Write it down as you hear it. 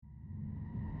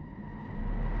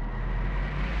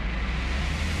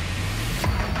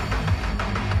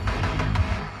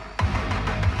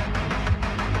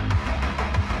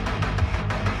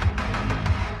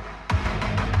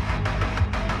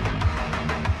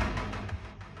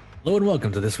Hello and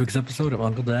welcome to this week's episode of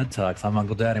Uncle Dad Talks. I'm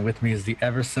Uncle Dad, and with me is the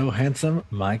ever so handsome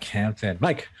Mike Hampton.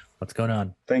 Mike, what's going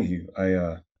on? Thank you.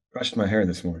 I brushed my hair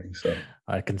this morning, so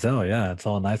I can tell, yeah, it's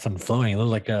all nice and flowing. You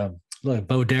look like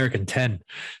Bo Derek and 10.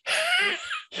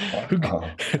 who,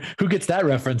 wow. who gets that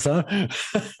reference, huh?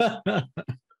 No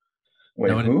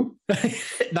Wait, one, who?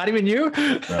 not even you?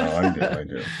 No, I do. I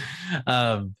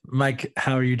do. Mike,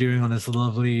 how are you doing on this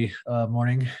lovely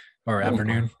morning or Oh,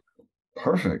 afternoon?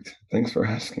 perfect. Thanks for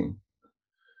asking.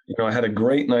 I had a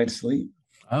great night's sleep.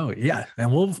 Oh yeah,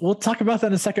 and we'll talk about that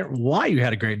in a second. Why you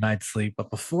had a great night's sleep, but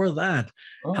before that,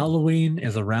 Oh, Halloween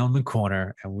is around the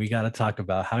corner, and we got to talk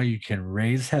about how you can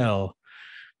raise hell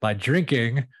by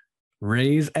drinking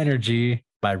Raise Energy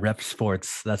by Rep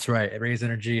Sports. That's right. Raise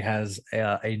Energy has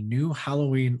a new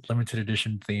Halloween limited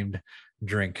edition themed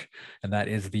drink, and that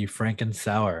is the Franken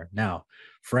Sour. Now,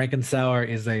 Franken Sour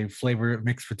is a flavor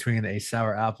mix between a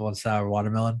sour apple and sour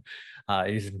watermelon.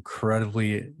 It is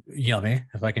incredibly yummy,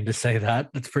 if I can just say that.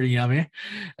 It's pretty yummy.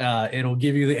 It'll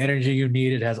give you the energy you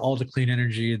need. It has all the clean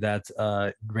energy that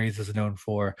Raise is known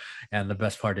for. And the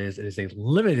best part is it is a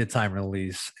limited time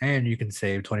release, and you can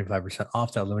save 25%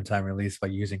 off that limited time release by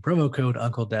using promo code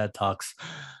Uncle Dad Talks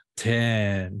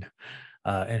 10.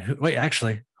 Wait,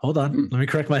 actually, hold on. hmm. Let me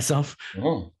correct myself.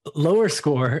 Oh, Lower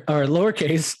score or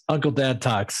lowercase Uncle Dad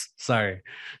Talks. Sorry.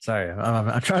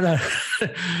 I'm trying to.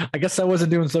 I guess I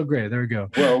wasn't doing so great. There we go.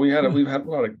 well, we've had a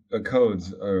lot of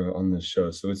codes on this show,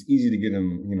 so it's easy to get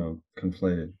them,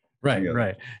 conflated together.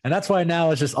 Right. And that's why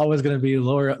now it's just always going to be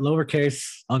lowercase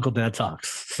Uncle Dad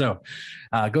Talks. So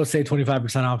go save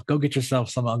 25% off. Go get yourself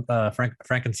some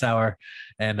Franken Sour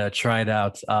and try it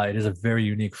out. It is a very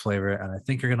unique flavor, and I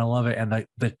think you're going to love it. And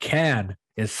the can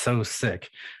is so sick.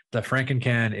 The Franken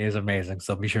can is amazing.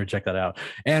 So be sure to check that out.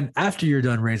 And after you're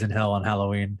done raising hell on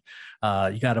Halloween,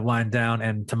 you got to wind down.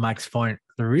 And to Mike's point,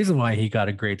 the reason why he got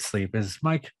a great sleep is,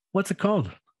 Mike, what's it called?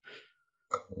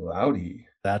 Cloudy.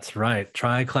 That's right.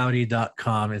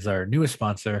 TryCloudy.com is our newest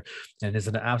sponsor, and it's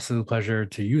an absolute pleasure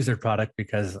to use their product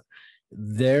because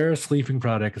their sleeping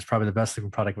product is probably the best sleeping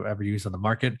product I've ever used on the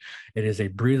market. It is a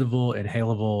breathable,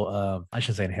 inhalable, I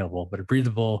shouldn't say inhalable, but a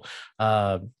breathable,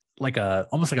 almost like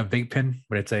a vape pen,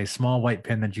 but it's a small white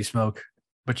pen that you smoke,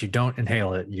 but you don't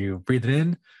inhale it. You breathe it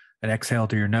in and exhale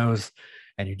through your nose.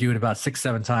 And you do it about 6,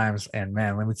 7 times. And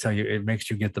man, let me tell you, it makes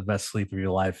you get the best sleep of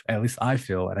your life. At least I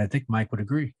feel. And I think Mike would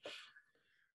agree.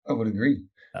 I would agree.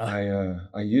 Uh,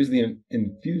 I use the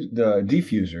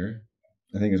diffuser,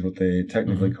 I think is what they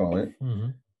technically mhm, call it.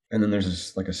 mhm. And then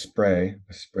there's like a spray,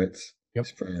 a spritz, Yep.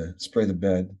 spray the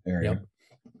bed area, Yep.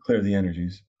 clear the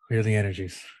energies. Clear the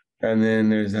energies. And then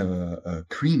there's a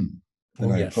cream that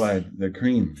Oh, I yes. applied the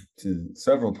cream to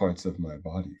several parts of my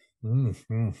body.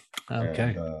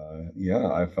 Okay. And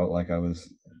yeah, I felt like I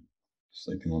was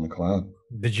sleeping on a cloud.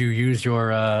 Did you use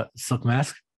your silk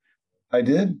mask? I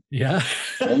did. Yeah.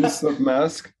 And the silk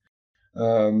mask,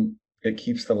 it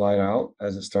keeps the light out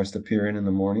as it starts to peer in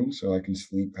the morning, so I can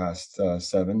sleep past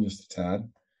 7, just a tad,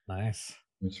 Nice.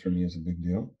 which for me is a big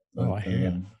deal. Oh, But I hear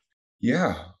you.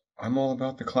 yeah, I'm all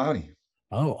about the cloudy.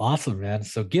 Oh, awesome, man.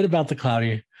 So get about the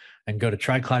cloudy and go to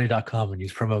trycloudy.com and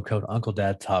use promo code Uncle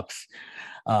Dad Talks,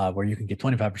 where you can get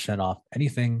 25% off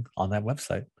anything on that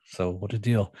website. So what a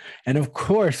deal. And of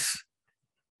course,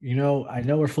 I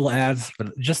know we're full of ads,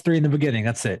 but just 3 in the beginning.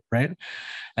 That's it, right?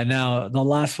 And now the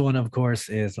last one, of course,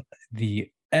 is the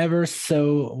ever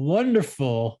so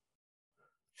wonderful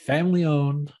family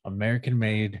owned, American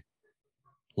made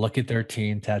Lucky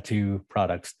 13 tattoo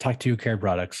care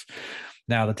products.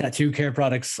 Now, the tattoo care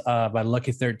products by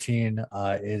Lucky 13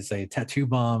 is a tattoo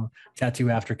balm, tattoo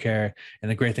aftercare.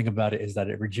 And the great thing about it is that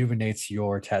it rejuvenates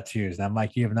your tattoos. Now,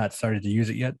 Mike, you have not started to use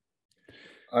it yet.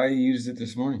 I used it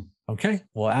this morning. Okay.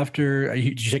 Well, did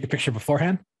you take a picture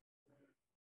beforehand?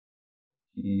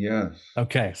 Yes.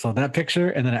 Okay, so that picture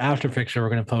and then an after picture we're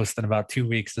going to post in about 2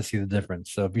 weeks to see the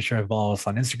difference. So be sure to follow us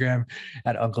on Instagram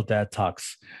at Uncle Dad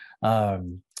Talks.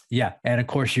 Yeah, and of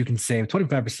course you can save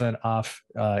 25% off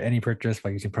any purchase by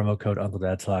using promo code Uncle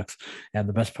Dad Talks. And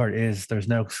the best part is there's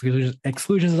no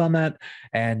exclusions on that,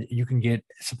 and you can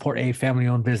support a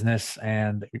family-owned business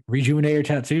and rejuvenate your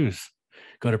tattoos.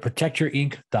 Go to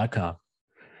protectyourinc.com.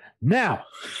 Now,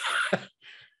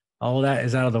 all that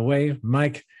is out of the way,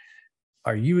 Mike.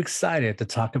 Are you excited to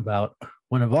talk about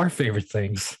one of our favorite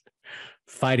things,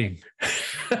 fighting?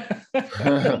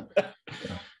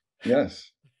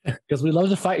 Yes. Because we love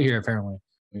to fight here, apparently.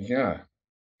 Yeah.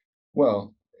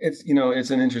 Well, it's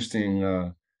an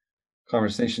interesting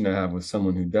conversation to have with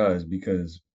someone who does,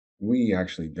 because we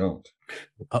actually don't.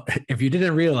 If you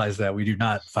didn't realize that, we do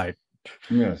not fight.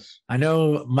 Yes. I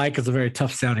know Mike is a very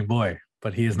tough sounding boy.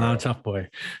 but he is not a No, tough boy.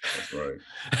 that's right.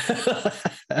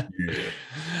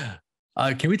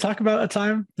 Yeah. Can we talk about a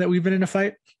time that we've been in a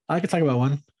fight? I could talk about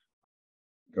one.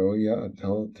 Go, yeah.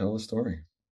 Tell a story.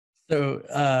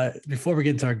 So before we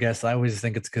get into our guests, I always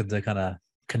think it's good to kind of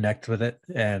connect with it.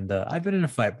 And I've been in a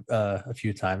fight a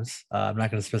few times. I'm not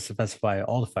going to specify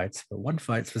all the fights, but one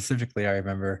fight specifically I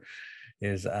remember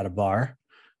is at a bar,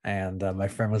 and my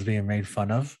friend was being made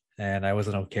fun of, and I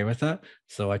wasn't okay with that.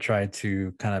 So I tried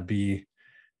to kind of be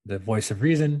the voice of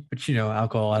reason, but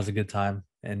alcohol has a good time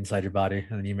inside your body,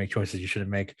 and then you make choices you shouldn't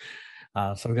make.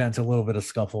 So we got into a little bit of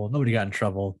scuffle. Nobody got in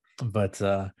trouble, but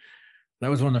that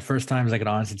was one of the first times I could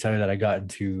honestly tell you that I got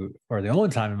into, or the only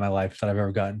time in my life that I've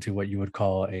ever gotten to what you would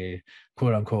call a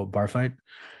quote unquote bar fight.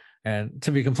 And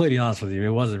to be completely honest with you,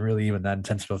 it wasn't really even that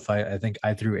intense of a fight. I think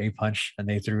I threw a punch and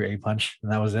they threw a punch,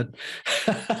 and that was it.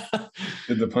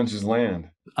 Did the punches land?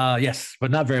 Yes,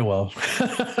 but not very well.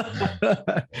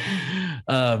 But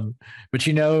I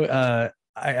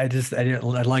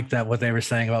like that what they were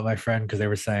saying about my friend, because they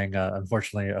were saying,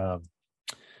 unfortunately,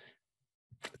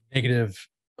 negative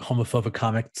homophobic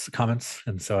comments,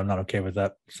 and so I'm not okay with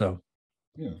that. So,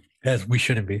 Yeah. as we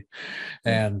shouldn't be.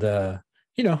 Yeah. And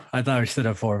I thought I stood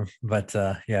up for him, but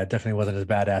yeah, it definitely wasn't as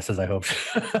badass as I hoped.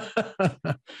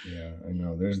 Yeah, I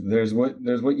know. There's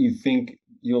what you think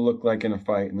you'll look like in a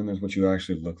fight, and then there's what you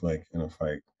actually look like in a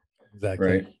fight, Exactly.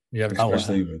 right? Yeah.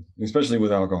 Especially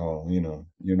with alcohol,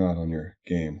 you're not on your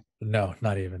game. No,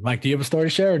 not even. Mike, do you have a story to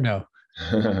share or no?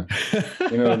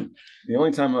 The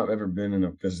only time I've ever been in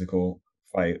a physical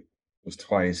fight was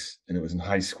twice, and it was in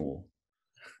high school.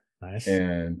 Nice.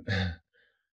 And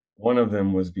one of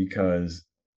them was because,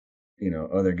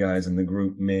 other guys in the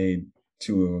group made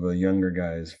two of the younger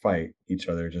guys fight each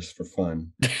other just for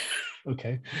fun,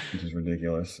 Okay. which is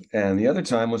ridiculous. And the other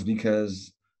time was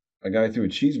because a guy threw a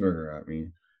cheeseburger at me.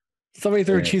 Somebody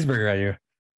threw a And cheeseburger at you.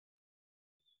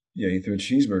 yeah, he threw a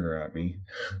cheeseburger at me.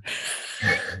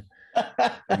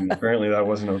 And apparently that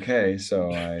wasn't okay.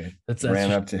 So I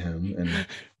ran up to him and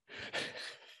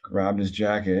grabbed his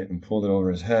jacket and pulled it over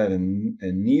his head and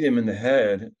kneed him in the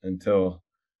head until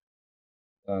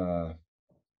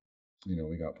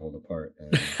we got pulled apart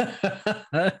and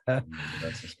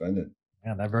got suspended.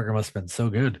 Man, that burger must have been so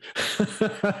good.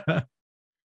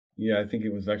 Yeah, I think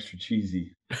it was extra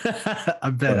cheesy. I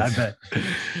bet.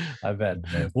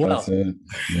 Well, that's it.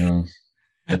 Yeah,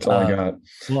 that's all I got.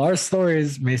 Well, our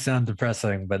stories may sound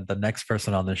depressing, but the next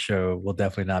person on the show will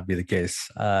definitely not be the case.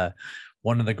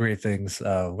 One of the great things,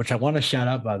 which I want to shout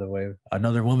out, by the way,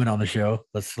 another woman on the show.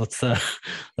 Let's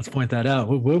point that out.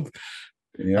 Whoop whoop.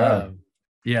 Yeah.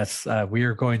 Yes, we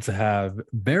are going to have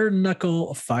bare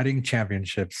knuckle fighting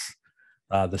championships.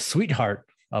 The sweetheart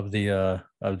of the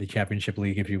championship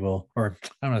league, if you will, or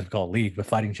I don't know if it's called league, but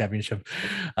fighting championship.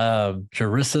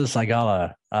 Charisa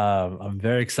Sigala. I'm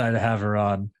very excited to have her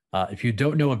on. If you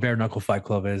don't know what bare knuckle fight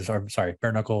club is, or sorry,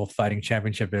 bare knuckle fighting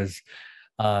championship is,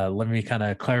 let me kind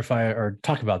of clarify or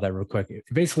talk about that real quick.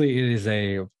 Basically, it is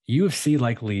a UFC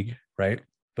like league, right?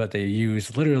 But they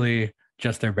use literally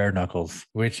just their bare knuckles,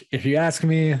 which, if you ask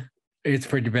me, it's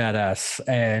pretty badass.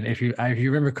 And if you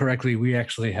remember correctly, we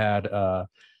actually had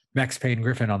Max Payne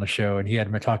Griffin on the show, and he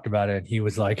had talked about it. And he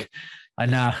was like, I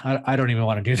don't even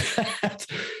want to do that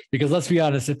because let's be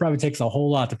honest, it probably takes a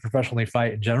whole lot to professionally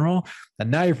fight in general.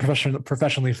 And now you're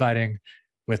professionally fighting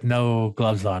with no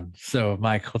gloves on. So,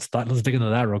 Mike, let's dig into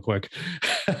that real quick.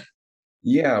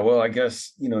 Yeah, well, I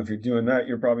guess if you're doing that,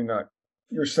 you're probably not.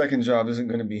 Your second job isn't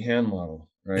going to be hand model,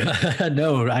 right?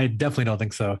 No, I definitely don't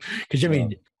think so. Because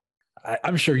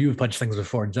I'm sure you've punched things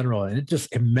before in general, and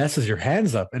it messes your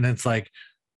hands up, and it's like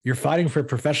you're fighting for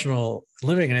professional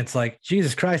living, and it's like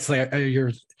Jesus Christ, like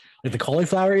you're like the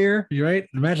cauliflower ear, you right?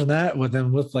 Imagine that with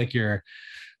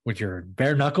your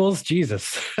bare knuckles,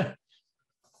 Jesus.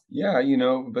 Yeah,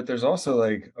 but there's also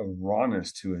like a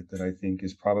rawness to it that I think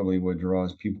is probably what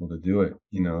draws people to do it.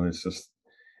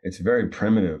 It's very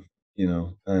primitive,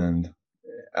 and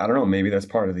I don't know, maybe that's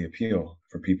part of the appeal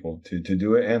for people to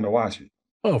do it and to watch it.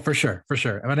 Oh, for sure, for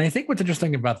sure. I mean, I think what's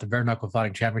interesting about the bare knuckle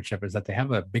fighting championship is that they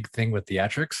have a big thing with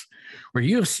theatrics, where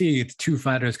UFC, it's two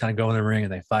fighters kind of go in the ring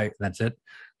and they fight, and that's it.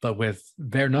 But with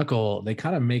bare knuckle, they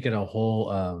kind of make it a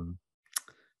whole,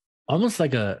 almost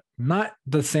like not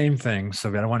the same thing. So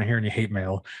I don't want to hear any hate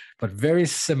mail, but very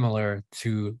similar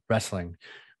to wrestling,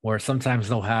 where sometimes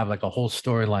they'll have like a whole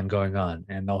storyline going on,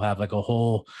 and they'll have like a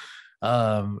whole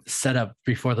set up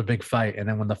before the big fight, and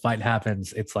then when the fight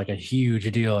happens, it's like a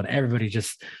huge deal, and everybody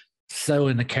just so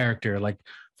in the character. Like,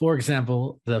 for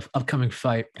example, the upcoming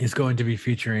fight is going to be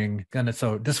featuring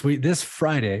so this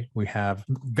Friday we have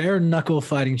bare knuckle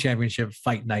fighting championship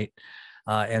fight night.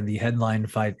 And the headline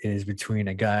fight is between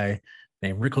a guy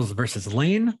named Rickles versus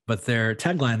Lane, but their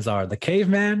taglines are the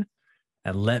caveman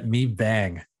and let me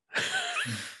bang.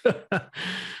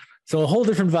 So a whole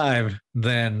different vibe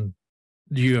than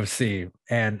UFC.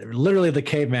 And literally the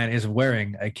caveman is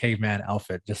wearing a caveman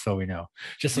outfit, just so we know,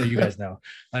 just so you guys know.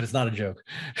 That is not a joke.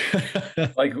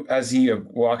 Like as he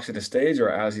walks to the stage or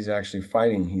as he's actually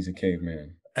fighting, he's a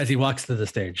caveman? As he walks to the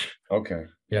stage. Okay.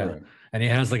 Yeah. Right. And he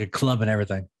has like a club and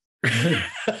everything. Oh,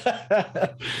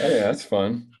 yeah, that's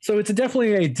fun. So it's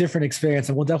definitely a different experience,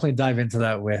 and we'll definitely dive into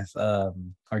that with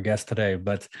our guest today.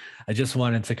 But I just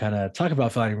wanted to kind of talk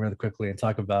about fighting really quickly and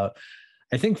talk about,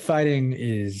 I think fighting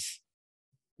is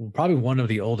probably one of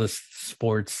the oldest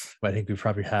sports I think we've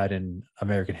probably had in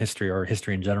American history or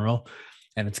history in general.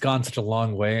 And it's gone such a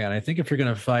long way. And I think if you're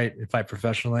going to fight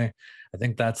professionally, I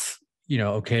think that's,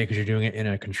 okay, because you're doing it in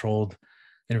a controlled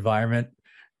environment.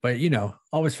 But,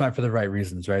 always fight for the right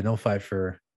reasons, right? Don't fight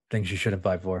for things you shouldn't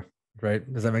fight for,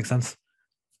 right? Does that make sense?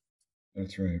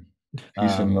 That's right.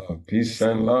 Peace and love. Peace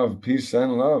and love. Peace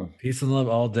and love. Peace and love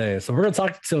all day. So we're going to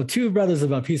talk to two brothers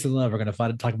about peace and love. We're going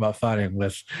to talk about fighting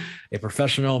with a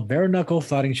professional bare knuckle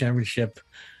fighting championship,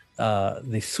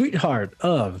 the sweetheart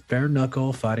of bare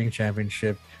knuckle fighting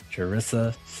championship,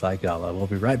 Charisa Sigala. We'll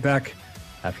be right back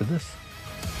after this.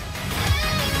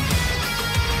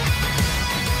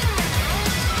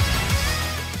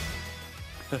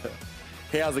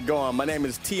 Hey, how's it going? My name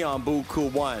is Tion Boo Koo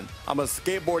One. I'm a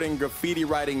skateboarding, graffiti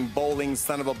writing, bowling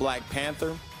son of a Black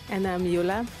Panther. And I'm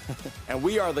Yula. And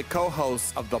we are the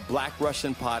co-hosts of the Black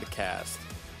Russian Podcast.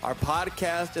 Our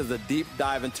podcast is a deep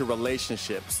dive into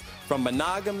relationships, from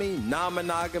monogamy,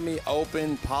 non-monogamy,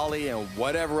 open, poly, and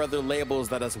whatever other labels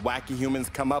that us wacky humans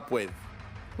come up with.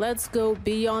 Let's go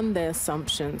beyond the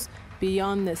assumptions,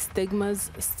 beyond the stigmas,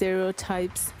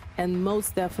 stereotypes, and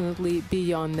most definitely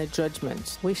beyond the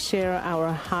judgment. We share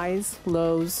our highs,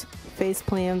 lows, face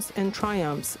plans, and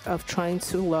triumphs of trying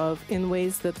to love in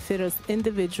ways that fit us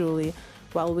individually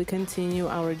while we continue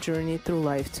our journey through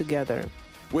life together.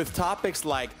 With topics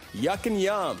like yuck and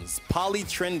yums, poly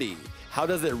trendy, how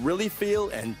does it really feel,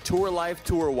 and tour life,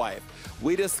 tour wife,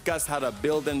 we discuss how to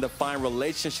build and define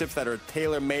relationships that are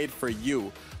tailor-made for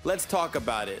you. Let's talk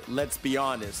about it. Let's be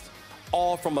honest.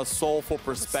 All from a soulful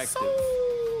perspective.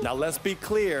 Now, let's be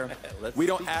clear. We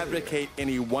don't advocate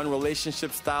any one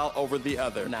relationship style over the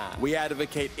other. Nah. We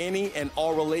advocate any and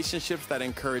all relationships that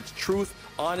encourage truth,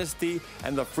 honesty,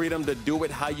 and the freedom to do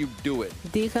it how you do it.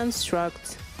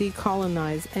 Deconstruct,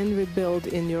 decolonize, and rebuild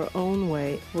in your own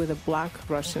way with a Black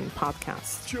Russian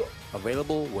Podcast. Sure.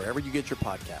 Available wherever you get your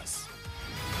podcasts.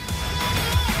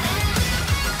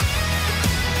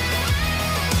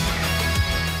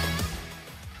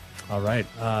 All right.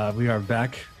 We are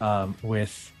back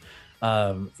with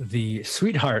the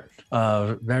sweetheart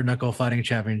of Bare Knuckle Fighting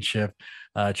Championship,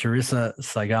 Charisa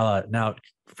Sigala. Now,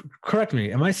 correct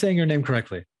me. Am I saying your name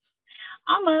correctly?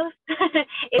 Almost.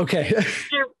 Okay.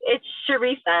 It's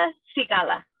Charisa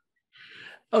Sigala.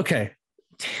 Okay.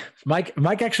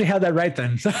 Mike actually had that right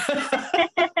then. See?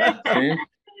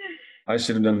 I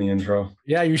should have done the intro.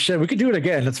 Yeah, you should. We could do it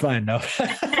again. That's fine. No.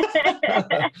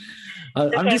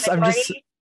 I'm just.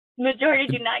 Majority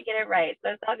do not get it right,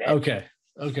 so it's all good.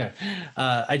 Okay.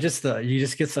 I just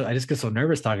get so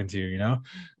nervous talking to you.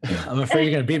 I'm afraid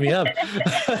you're gonna beat me up.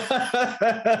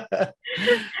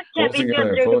 Can't be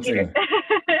together.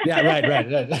 Yeah,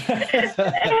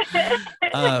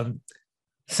 right.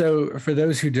 So for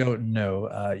those who don't know,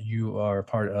 you are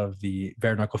part of the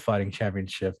Bare Knuckle Fighting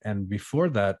Championship, and before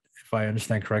that, if I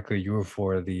understand correctly, you were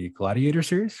for the Gladiator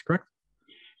series, correct?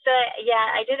 So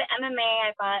yeah, I did MMA.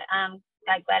 I fought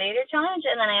that Gladiator Challenge,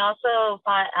 and then I also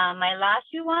fought. My last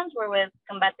two ones were with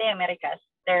Combate Americas.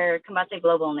 They're Combate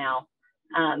Global now,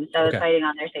 so I was fighting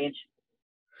on their stage.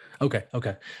 Okay.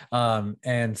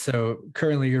 And so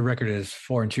currently your record is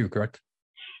 4-2, correct?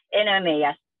 In MMA,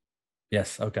 yes.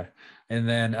 Yes. Okay. And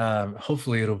then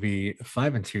hopefully it'll be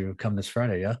 5-2 come this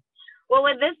Friday. Yeah. Well,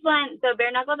 with this one, so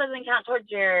bare knuckle doesn't count towards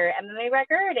your MMA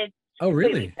record. It's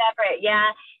really separate.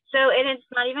 Yeah. So it's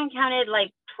not even counted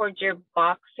like towards your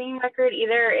boxing record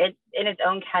either. It's in its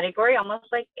own category, almost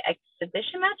like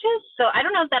exhibition matches. So I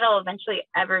don't know if that'll eventually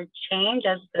ever change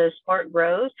as the sport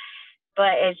grows,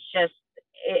 but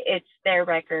it's their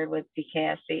record with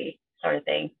BKFC sort of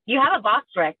thing. You have a box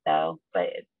rec though, but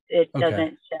it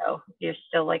doesn't show. You're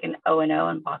still like an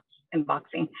 0-0 in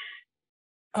boxing.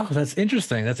 Oh, that's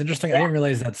interesting. Yeah. I didn't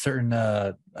realize that certain,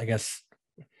 I guess,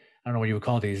 I don't know what you would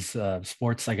call these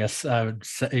sports, I guess,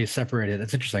 separated.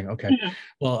 That's interesting. Okay.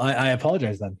 Well, I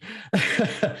apologize then.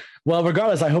 Well,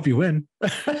 regardless, I hope you win. Oh,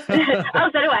 so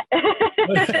do I.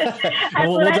 That's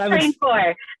what I trained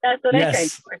for. That's what I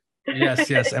trained for.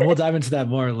 yes, and we'll dive into that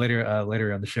more later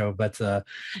on the show. But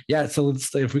yeah, so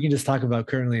if we can just talk about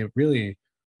currently, really,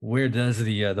 where does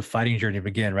the fighting journey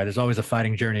begin? Right, there's always a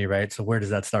fighting journey, right? So where does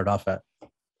that start off at?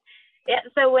 Yeah,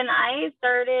 so when I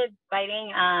started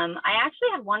fighting, I actually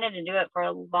had wanted to do it for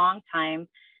a long time,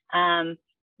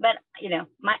 but you know,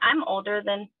 I'm older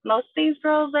than most of these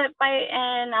girls that fight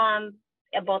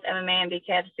in both MMA and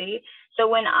BKFC. So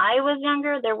when I was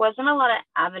younger, there wasn't a lot of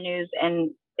avenues,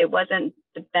 and it wasn't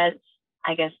the best,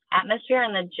 I guess, atmosphere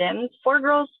in the gyms for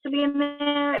girls to be in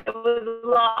there. It was a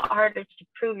lot harder to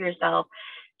prove yourself.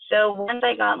 So once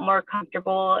I got more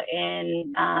comfortable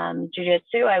in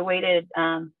jiu-jitsu, I waited.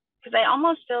 Because I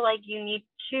almost feel like you need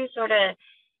to sort of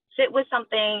sit with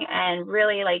something and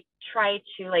really like try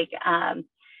to like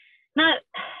not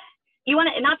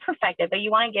perfect it, but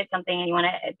you want to get something and you want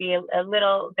to be a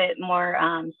little bit more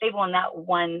stable in that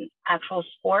one actual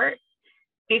sport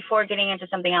before getting into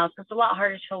something else. It's a lot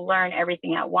harder to learn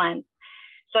everything at once.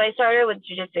 So I started with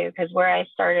jiu-jitsu because where I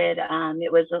started,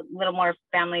 it was a little more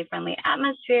family-friendly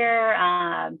atmosphere,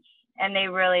 and they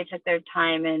really took their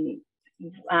time, and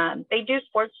they do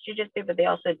sports jiu-jitsu, but they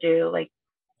also do like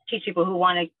teach people who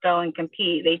want to go and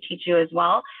compete. They teach you as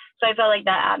well. So I felt like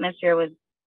that atmosphere was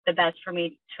the best for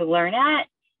me to learn at.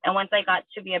 And once I got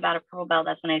to be about a purple belt,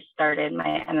 that's when I started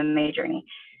my MMA journey.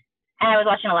 And I was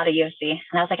watching a lot of UFC,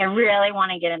 and I was like, I really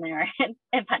want to get in there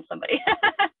and punch somebody.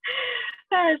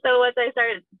 So once I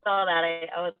saw that,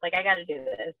 I was like, I got to do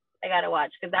this. I got to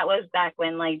watch, because that was back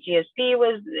when like GSP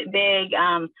was big.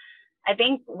 I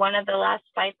think one of the last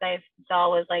fights I saw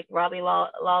was like Robbie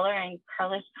Lawler and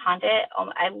Carlos Condit.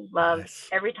 I love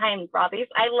every time Robbie's.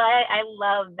 I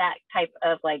love that type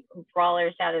of like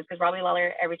brawler status, because Robbie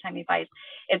Lawler, every time he fights,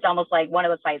 it's almost like one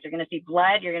of those fights. You're going to see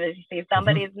blood. You're going to see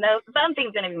somebody's nose.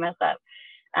 Something's going to be messed up.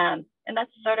 And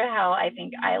that's sort of how I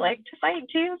think I like to fight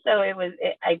too. So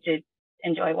I did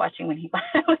enjoy watching when he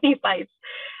fights.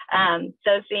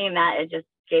 So seeing that, it just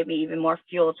gave me even more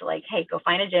fuel to like, hey, go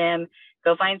find a gym.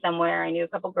 Go find somewhere. I knew a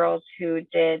couple girls who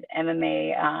did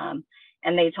MMA,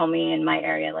 and they told me in my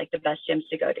area like the best gyms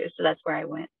to go to. So that's where I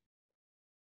went.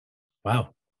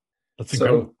 Wow, that's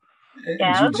incredible.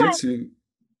 Yeah, jiu-jitsu.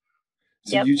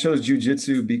 So you chose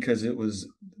jiu-jitsu because it was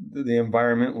the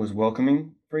environment was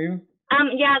welcoming for you?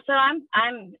 Yeah. So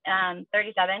I'm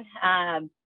 37.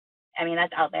 I mean,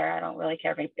 that's out there. I don't really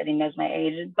care if anybody knows my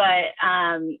age. But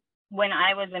when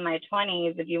I was in my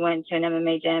 20s, if you went to an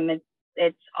MMA gym,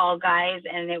 it's all guys,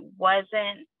 and it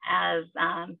wasn't as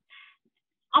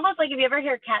almost like if you ever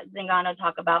hear Kat Zingano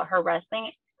talk about her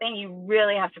wrestling thing, you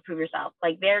really have to prove yourself.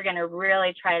 Like they're gonna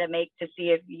really try to make to see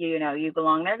if you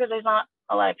belong there, because there's not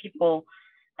a lot of people,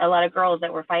 a lot of girls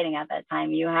that were fighting at that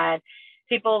time. You had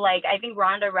people like, I think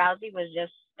Ronda Rousey was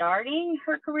just starting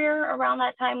her career around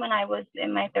that time when I was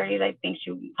in my 30s. I think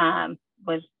she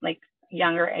was like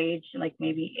younger age, like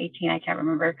maybe 18, I can't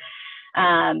remember.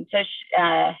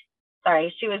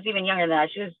 She was even younger than that.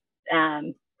 She was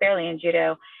barely in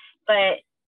judo. But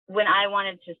when I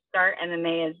wanted to start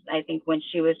MMA, is I think when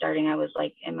she was starting, I was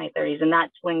like in my 30s. And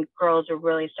that's when girls were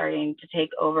really starting to take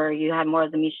over. You had more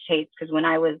of the Misha Tates, because when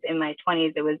I was in my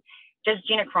 20s, it was just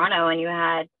Gina Carano and you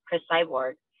had Chris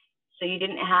Cyborg. So you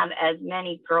didn't have as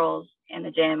many girls in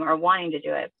the gym or wanting to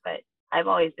do it. But I've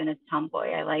always been a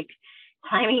tomboy. I like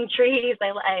climbing trees.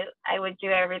 I would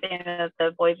do everything that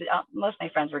the boys, most of my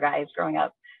friends were guys growing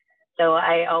up. So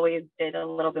I always did a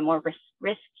little bit more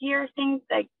riskier things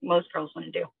like most girls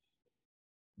want to do.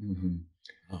 Mm-hmm.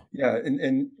 Oh. Yeah.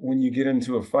 And when you get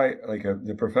into a fight, like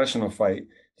the professional fight,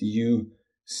 do you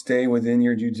stay within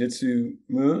your jiu-jitsu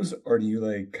moves, or do you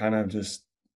like kind of just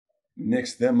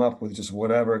mix them up with just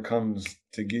whatever comes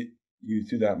to get you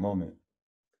through that moment?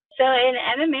 So in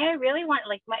MMA, I really want,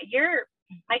 like my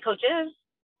coaches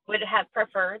would have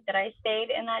preferred that I stayed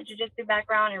in that jiu-jitsu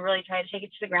background and really try to take it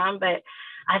to the ground. But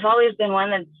I've always been one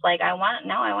that's like, I want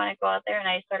to go out there and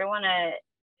I sort of want to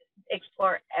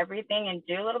explore everything and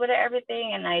do a little bit of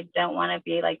everything. And I don't want to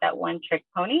be like that one trick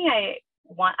pony. I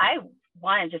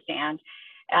wanted to stand.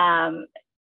 And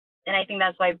I think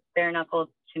that's why bare knuckle,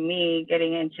 to me,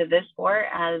 getting into this sport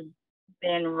has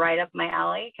been right up my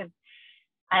alley, because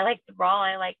I like to brawl.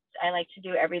 I like to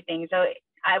do everything. So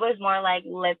I was more like,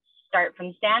 let's start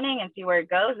from standing and see where it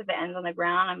goes. If it ends on the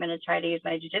ground, I'm going to try to use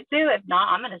my jiu-jitsu. If not,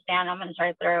 I'm going to stand. I'm going to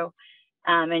try to throw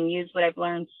and use what I've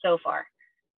learned so far.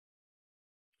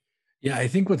 Yeah, I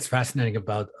think what's fascinating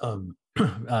about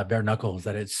bare knuckles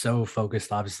that it's so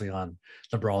focused obviously on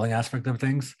the brawling aspect of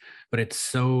things, but it's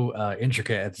so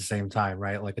intricate at the same time,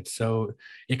 right? Like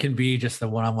it can be just a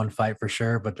one-on-one fight for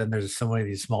sure, but then there's so many of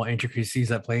these small intricacies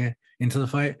that play into the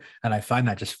fight, and I find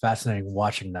that just fascinating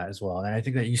watching that as well. And I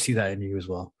think that you see that in you as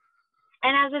well.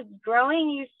 And as it's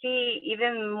growing, you see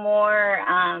even more,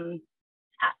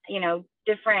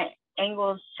 different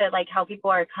angles to like how people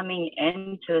are coming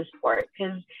into the sport.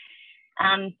 Because,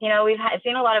 we've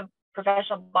seen a lot of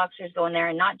professional boxers go in there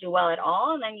and not do well at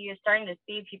all. And then you're starting to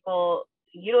see people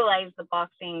utilize the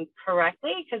boxing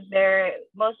correctly, because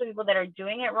most of the people that are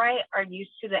doing it right are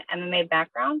used to the MMA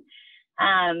background.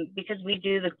 Because we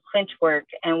do the clinch work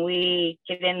and we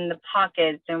get in the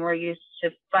pockets and we're used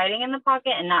to fighting in the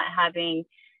pocket and not having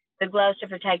the gloves to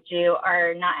protect you,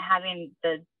 or not having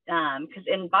because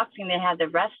in boxing they have the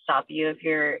ref stop you if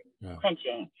you're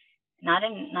clinching, not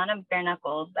in bare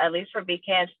knuckles, at least for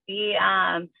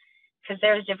BKFC, because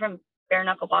there's different bare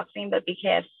knuckle boxing, but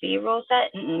BKFC rule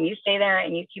set, you stay there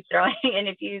and you keep throwing, and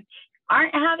if you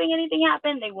aren't having anything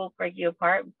happen, they will break you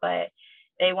apart, but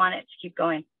they want it to keep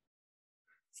going.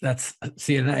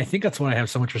 And I think that's why I have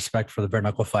so much respect for the bare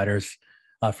knuckle fighters,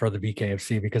 for the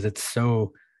BKFC, because it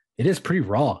is pretty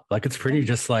raw. Like it's pretty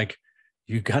just like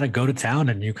you kind of go to town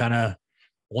and you kind of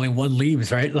only one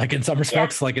leaves, right? Like in some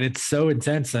respects, like, and it's so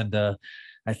intense. And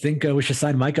I think we should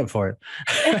sign Mike up for it.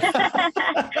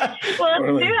 Well,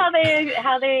 let's do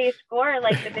how they score.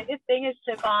 Like the biggest thing is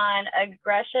took on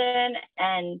aggression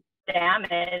and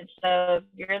damage. So if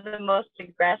you're the most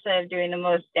aggressive doing the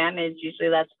most damage, usually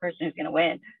that's the person who's going to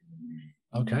win.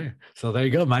 Okay, so there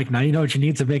you go, Mike. Now you know what you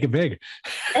need to make it big.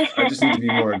 I just need to be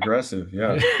more aggressive.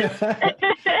 Yeah.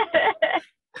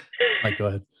 Mike, go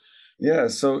ahead. Yeah.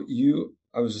 So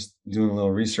I was just doing a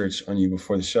little research on you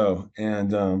before the show,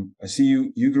 and I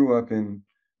see you grew up in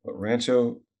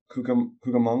Rancho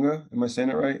Cucamonga. Am I saying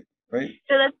it right? Right.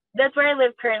 So that's where I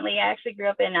live currently. I actually grew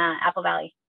up in Apple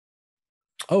Valley.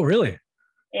 Oh, really?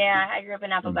 Yeah, I grew up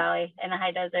in Apple Valley in the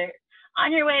high desert.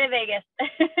 On your way to Vegas.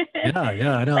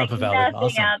 Yeah, I know like Apple Valley. Nothing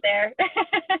Awesome. out there.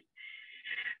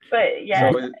 But yeah,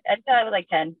 until I was like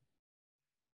 10.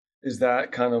 Is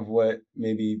that kind of what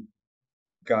maybe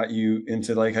got you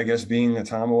into, like, I guess, being a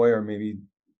tomboy, or maybe,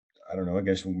 I don't know, I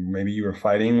guess maybe you were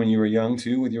fighting when you were young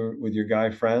too with your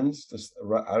guy friends? Just,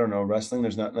 I don't know, wrestling.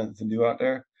 There's nothing to do out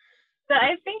there. So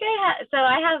I think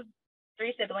I have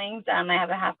 3 siblings. I have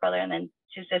a half brother and then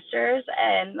 2 sisters,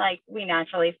 and like we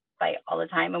naturally fight all the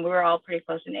time, and we were all pretty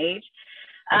close in age.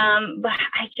 But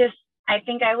I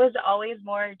think I was always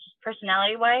more just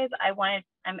personality wise.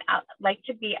 Like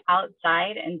to be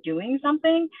outside and doing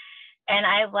something, and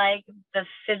I like the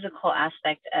physical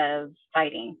aspect of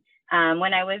fighting.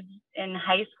 When I was in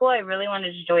high school, I really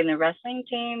wanted to join the wrestling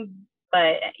team,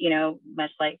 but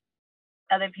much like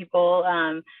other people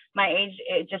my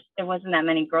age, there wasn't that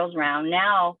many girls around.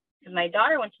 Now, because my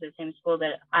daughter went to the same school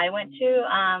that I went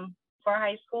to for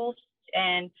high school,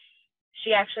 and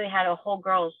she actually had a whole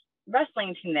girls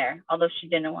wrestling team there, although she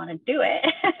didn't want to do it.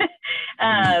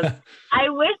 I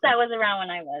wish that was around when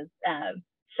I was.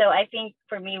 So I think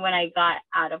for me, when I got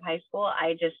out of high school,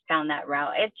 I just found that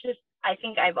route. I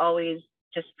think I've always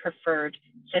just preferred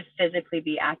to physically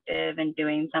be active and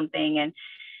doing something, and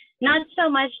not so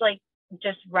much like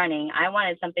just running. I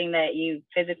wanted something that you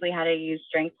physically had to use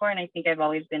strength for. And I think I've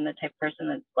always been the type of person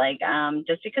that's like,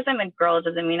 just because I'm a girl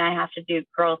doesn't mean I have to do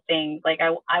girl things. Like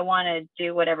I want to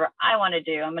do whatever I want to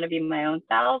do. I'm going to be my own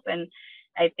self. And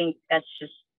I think that's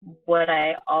just what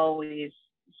I always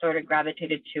sort of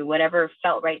gravitated to. Whatever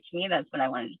felt right to me, that's what I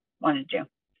wanted to do.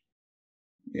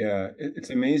 Yeah.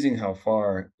 It's amazing how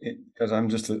far because I'm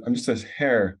just a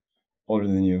hair older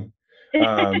than you.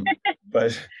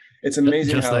 But it's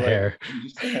amazing just how the hair.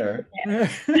 Just the hair.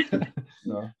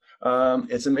 No,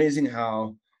 it's amazing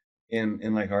how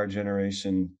in like our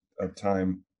generation of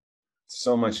time,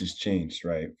 so much has changed,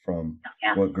 right? From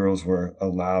what girls were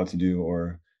allowed to do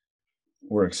or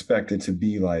were expected to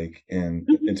be like, and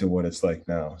into what it's like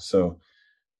now. So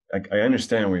I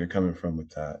understand where you're coming from with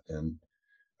that, and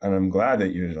I'm glad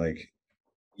that you're like,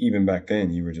 even back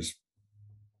then, you were just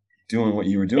doing what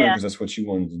you were doing because that's what you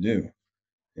wanted to do.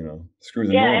 Screw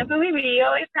the norm. And believe me, you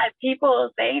always had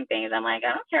people saying things. I'm like,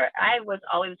 I don't care. I was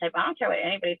always the type, I don't care what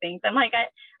anybody thinks. I'm like,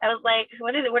 I was like,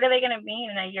 what are they going to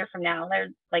mean in a year from now? They're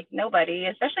like nobody,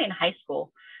 especially in high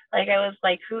school. Like I was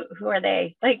like, who are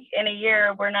they? Like in a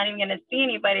year, we're not even going to see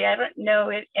anybody. I don't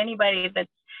know anybody that's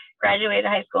graduated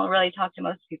high school and really talked to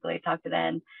most people I talked to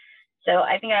then. So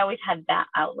I think I always had that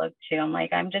outlook too. I'm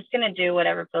like, I'm just going to do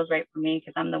whatever feels right for me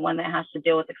because I'm the one that has to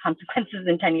deal with the consequences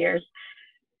in 10 years.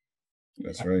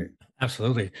 That's right.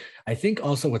 Absolutely. I think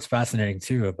also what's fascinating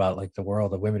too about like the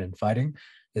world of women in fighting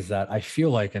is that I feel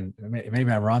like, and maybe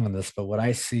I'm wrong on this, but what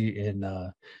I see in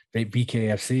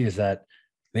BKFC is that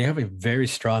they have a very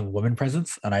strong woman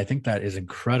presence, and I think that is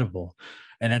incredible.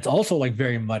 And it's also like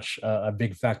very much a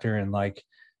big factor in like,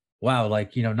 wow,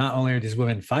 like, not only are these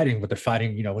women fighting, but they're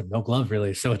fighting, with no glove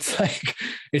really. So it's like,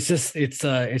 it's just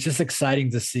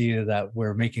exciting to see that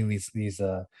we're making these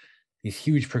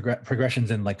huge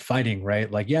progressions in like fighting,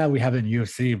 right? Like, yeah, we have it in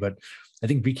UFC, but I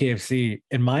think BKFC,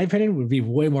 in my opinion, would be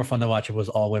way more fun to watch if it was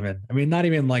all women. I mean, not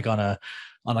even like on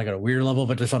like a weird level,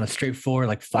 but just on a straightforward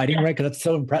like fighting, right? Because that's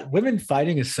so impressive. Women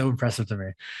fighting is so impressive to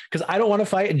me because I don't want to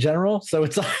fight in general. So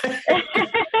it's like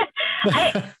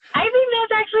I think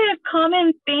that's actually a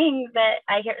common thing that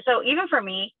I hear. So even for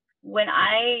me, when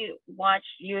I watch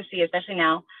UFC, especially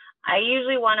now, I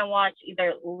usually want to watch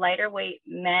either lighter weight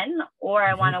men or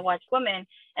I want to watch women.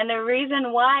 And the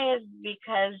reason why is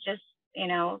because just,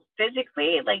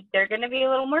 physically, like they're going to be a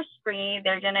little more springy.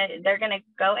 They're going to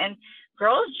go, and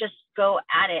girls just go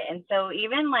at it. And so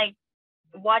even like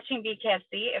watching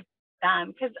BKFC,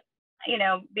 because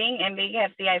being in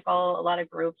BKFC, I follow a lot of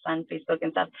groups on Facebook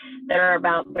and stuff that are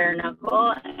about bare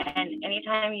knuckle. And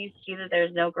anytime you see that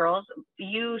there's no girls,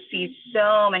 you see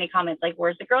so many comments like,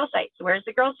 "Where's the girl sites? Where's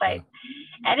the girl sites?"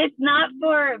 And it's not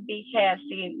for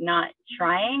BKFC not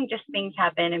trying, just things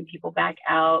happen and people back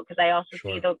out. Because I also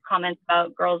see the comments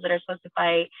about girls that are supposed to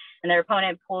fight and their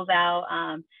opponent pulls out.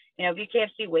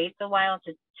 BKFC waits a while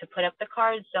to put up the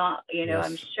cards. So,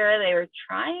 I'm sure they were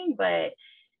trying, but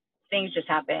things just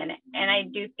happen. And I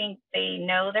do think they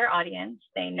know their audience.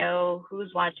 They know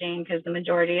who's watching because the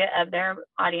majority of their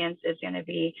audience is going to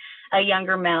be a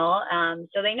younger male.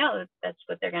 So they know that's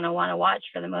what they're going to want to watch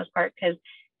for the most part, because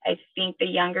I think the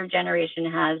younger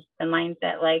generation has the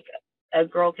mindset like a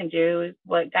girl can do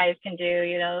what guys can do.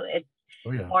 It's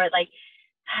more like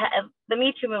the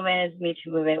Me Too movement is Me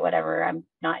Too movement, whatever. I'm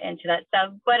not into that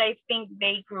stuff, but I think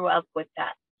they grew up with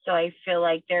that. So I feel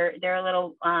like they're a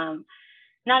little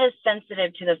not as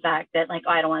sensitive to the fact that like,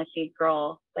 oh, I don't want to see a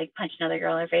girl like punch another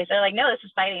girl in her face. They're like, no, this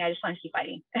is fighting. I just want to see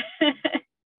fighting.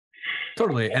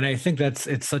 Totally. And I think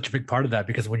it's such a big part of that,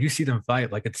 because when you see them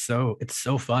fight, like it's so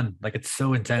fun. Like it's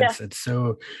so intense. Yeah. It's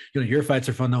so, your fights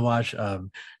are fun to watch.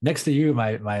 Next to you,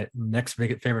 my next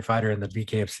big favorite fighter in the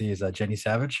BKFC is Jenny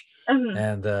Savage.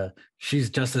 And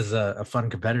she's just as a fun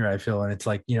competitor, I feel. And it's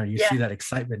like, you see that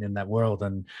excitement in that world,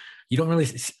 and you don't really,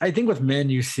 I think with men,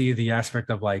 you see the aspect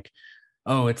of like,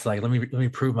 oh, it's like, let me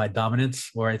prove my dominance.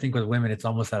 Where I think with women, it's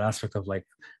almost that aspect of like,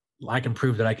 I can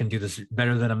prove that I can do this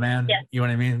better than a man. Yeah. You know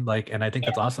what I mean? Like, and I think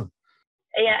that's awesome.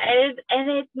 Yeah, it is. And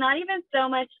it's not even so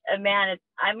much a man. It's,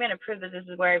 I'm going to prove that this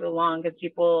is where I belong, because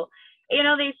people,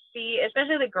 they see,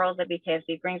 especially the girls that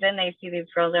BKFC brings in, they see these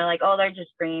girls, they're like, oh, they're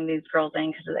just bringing these girls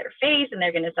in because of their face and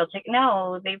they're going to sell tickets.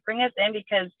 No, they bring us in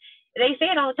because they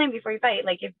say it all the time before you fight.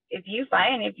 Like if you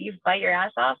fight and if you fight your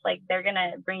ass off, like they're going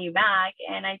to bring you back.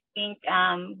 And I think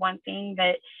one thing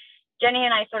that Jenny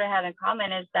and I sort of have in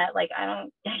common is that like, I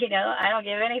don't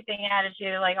give anything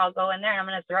attitude. Like I'll go in there and I'm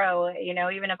going to throw,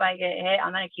 even if I get hit,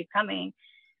 I'm going to keep coming.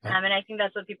 And I think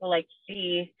that's what people like to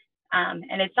see.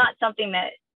 And it's not something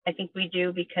that I think we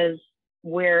do because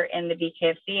we're in the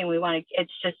BKFC and we want to,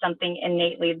 it's just something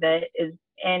innately that is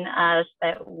in us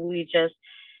that we just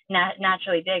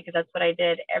naturally did, because that's what I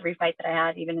did every fight that I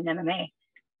had, even in MMA.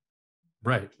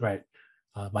 Right.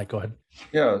 Mike, go ahead.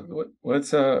 Yeah. What's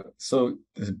so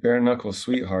this bare knuckle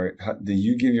sweetheart, did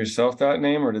you give yourself that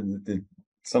name, or did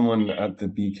someone at the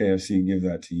BKFC give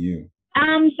that to you?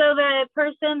 So the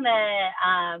person that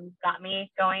got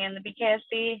me going in the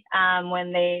BKFC,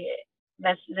 when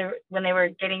they were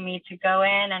getting me to go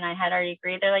in and I had already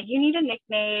agreed, they're like, you need a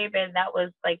nickname, and that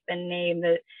was like the name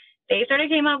that they sort of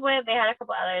came up with. They had a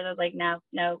couple others. I was like, nope.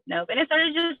 And it sort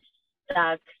of just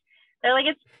stuck. They're like,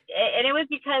 and it was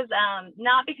because,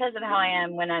 not because of how I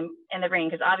am when I'm in the ring,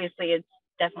 because obviously it's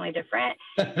definitely different.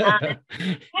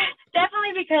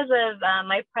 Definitely because of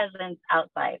my presence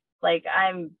outside. Like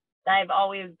I've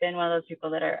always been one of those people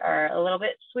that are a little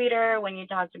bit sweeter when you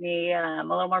talk to me, a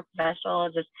little more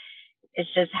professional.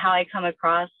 It's just how I come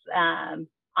across on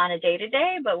a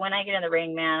day-to-day. But when I get in the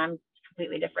ring, man, I'm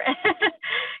completely different.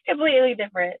 Completely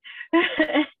different.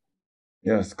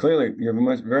 Yes, clearly you're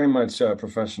very much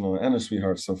professional and a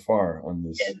sweetheart so far on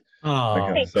this.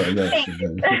 Oh, so yes.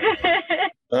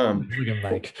 Look at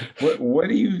Mike. What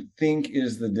do you think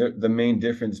is the main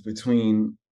difference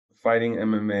between fighting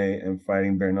MMA and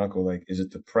fighting bare knuckle? Like, is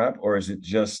it the prep, or is it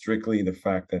just strictly the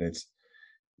fact that it's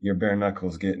your bare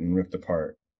knuckles getting ripped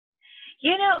apart?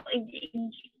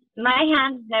 My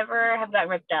hands never have got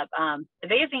ripped up. The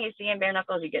biggest thing you see in bare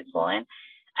knuckles, you get swollen.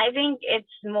 I think it's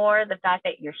more the fact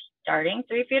that you're starting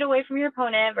 3 feet away from your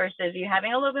opponent versus you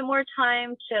having a little bit more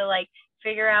time to like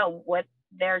figure out what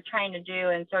they're trying to do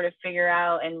and sort of figure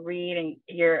out and read and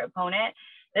your opponent.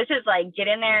 This is like get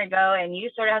in there and go, and you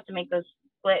sort of have to make those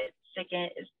split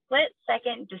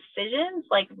second decisions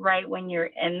like right when you're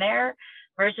in there,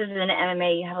 versus in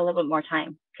MMA you have a little bit more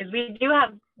time, because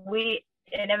we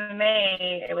in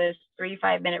MMA it was 3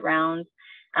 5-minute rounds.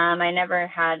 I never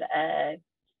had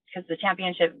because the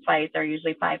championship fights are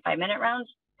usually 5-minute rounds,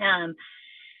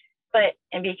 but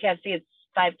in BKFC it's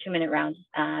 5 2-minute rounds.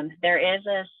 There is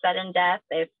a sudden death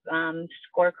if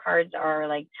scorecards are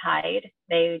like tied.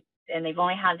 They've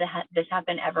only had this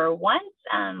happen ever once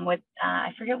with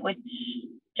I forget which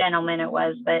gentleman it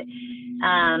was, but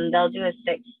they'll do a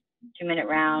 6 2-minute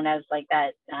round as like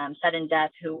that sudden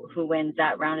death. Who wins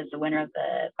that round is the winner of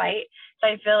the fight. So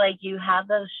I feel like you have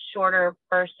those shorter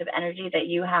bursts of energy that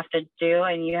you have to do,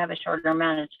 and you have a shorter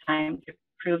amount of time to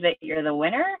prove that you're the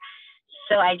winner.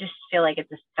 So I just feel like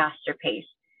it's a faster pace,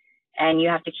 and you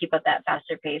have to keep up that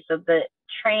faster pace. So the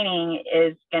training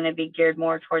is going to be geared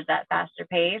more towards that faster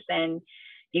pace, and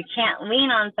you can't lean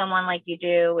on someone like you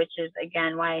do, which is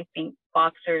again why I think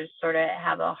boxers sort of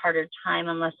have a harder time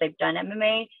unless they've done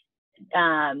MMA,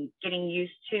 getting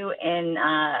used to in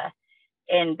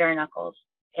bare knuckles.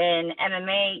 In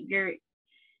MMA, you're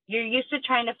used to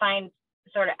trying to find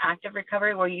sort of active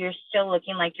recovery where you're still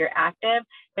looking like you're active,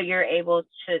 but you're able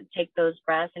to take those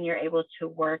breaths and you're able to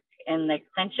work in the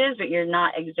clinches, but you're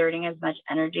not exerting as much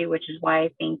energy, which is why I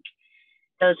think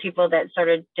those people that sort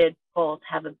of did both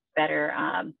have a better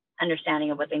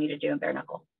understanding of what they need to do in bare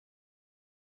knuckle.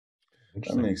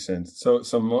 That makes sense. So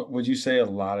would you say a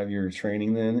lot of your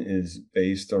training then is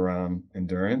based around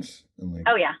endurance? And like,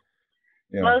 oh yeah,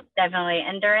 most definitely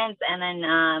endurance, and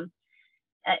then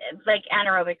like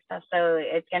anaerobic stuff. So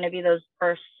it's going to be those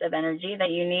bursts of energy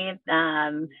that you need.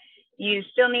 You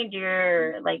still need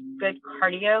your like good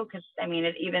cardio, because I mean,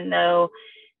 even though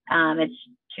it's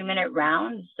 2-minute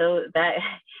rounds, so that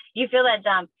you feel that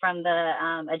dump from the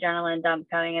adrenaline dump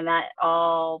coming, and that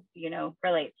all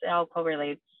relates. It all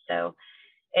correlates. So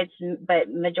but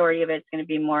majority of it's going to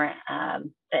be more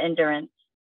the endurance.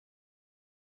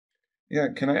 Yeah,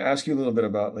 can I ask you a little bit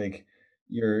about like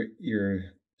your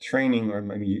training, or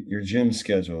maybe your gym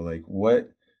schedule? Like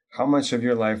how much of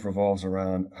your life revolves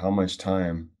around how much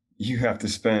time you have to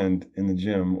spend in the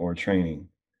gym or training?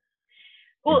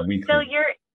 Well, so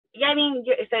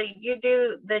so you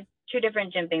do the 2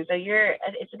 different gym things. So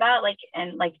it's about like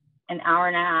an hour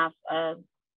and a half of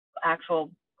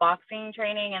actual boxing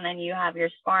training, and then you have your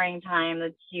sparring time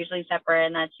that's usually separate,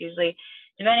 and that's usually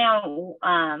depending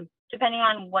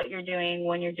on what you're doing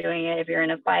when you're doing it. If you're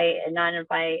in a fight and not in a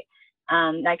fight,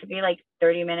 that could be like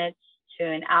 30 minutes to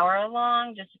an hour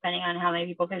long, just depending on how many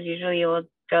people, because usually you'll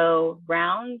go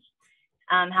rounds.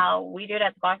 How we do it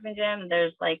at the boxing gym,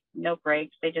 there's like no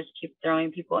breaks. They just keep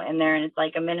throwing people in there, and it's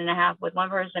like a minute and a half with one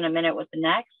person, a minute with the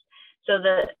next. So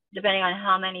depending on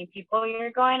how many people you're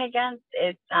going against,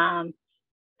 it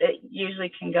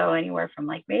usually can go anywhere from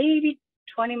like maybe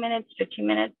 20 minutes, 15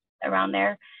 minutes, around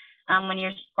there when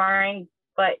you're sparring.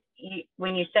 But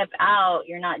when you step out,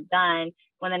 you're not done.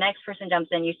 When the next person jumps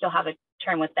in, you still have a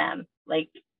turn with them, like,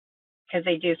 because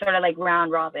they do sort of like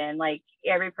round robin. Like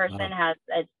every person has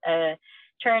a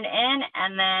turn in,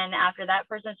 and then after that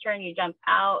person's turn, you jump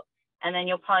out, and then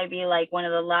you'll probably be like one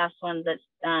of the last ones that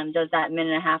does that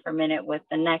minute and a half or minute with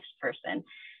the next person.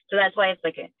 So that's why it's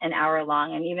like an hour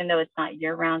long. And even though it's not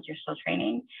your rounds, you're still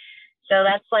training. So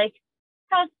that's like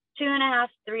about 2.5,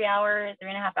 3 hours,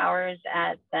 3.5 hours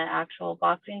at the actual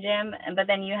boxing gym. But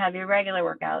then you have your regular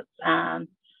workouts.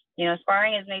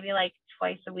 Sparring is maybe like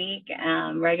twice a week.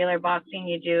 Regular boxing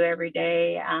you do every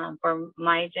day. For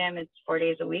my gym, it's 4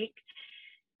 days a week.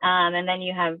 And then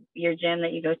you have your gym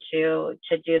that you go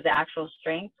to do the actual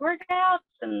strength workouts,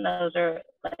 and those are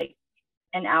like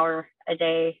an hour a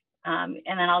day. And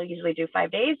then I'll usually do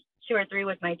 5 days, 2 or 3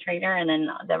 with my trainer, and then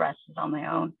the rest is on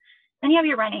my own. Then you have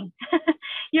your running,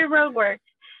 your road work.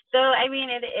 So I mean,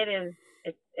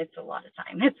 it's a lot of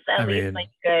time. It's at least like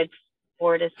good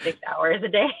 4 to 6 hours a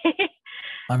day.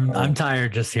 I'm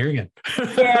tired just hearing it.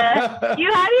 Yeah,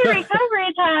 you have your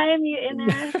recovery time in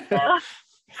there. So.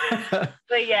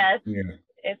 But yes,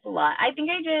 it's a lot. I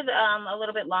think I did a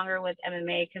little bit longer with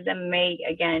MMA, because MMA,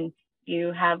 again,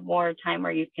 you have more time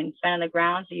where you can spend on the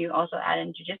ground. So you also add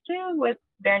in jiu-jitsu. With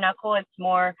bare knuckle, it's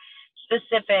more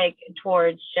specific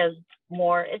towards just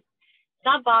more. It's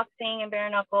not boxing and bare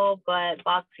knuckle, but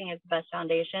boxing is the best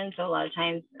foundation. So a lot of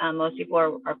times most people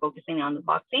are focusing on the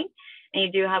boxing. And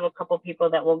you do have a couple people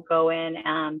that will go in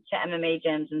to MMA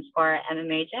gyms and spar at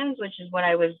MMA gyms, which is what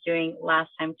I was doing last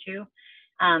time too.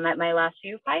 At my last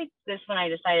few fights, this one I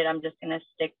decided I'm just going to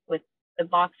stick with the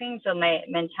boxing. So my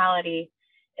mentality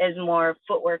is more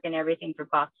footwork and everything for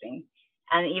boxing.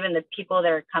 And even the people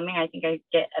that are coming, I think I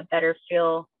get a better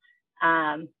feel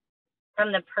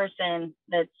from the person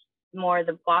that's more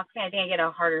the boxing. I think I get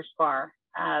a harder spar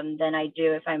than I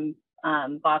do if I'm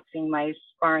boxing my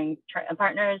sparring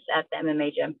partners at the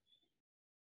MMA gym.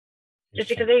 Just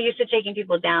because they're used to taking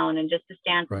people down and just the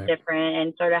stance is different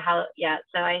and sort of how,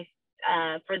 So I,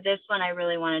 for this one, I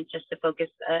really wanted just to focus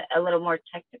a little more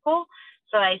technical.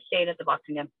 So I stayed at the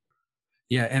boxing gym.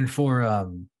 Yeah. And for,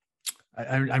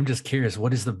 I'm just curious,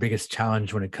 what is the biggest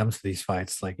challenge when it comes to these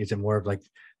fights? Like, is it more of like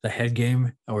the head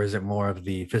game or is it more of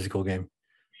the physical game?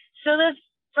 So the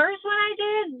first one I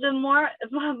did,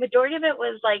 the majority of it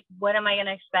was like, what am I going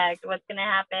to expect? What's going to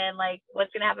happen? Like,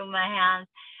 what's going to happen with my hands?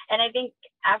 And I think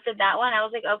after that one, I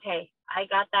was like, okay, I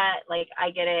got that. Like,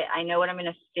 I get it. I know what I'm going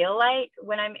to feel like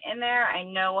when I'm in there. I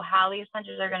know how these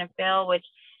punches are going to feel, which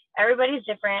everybody's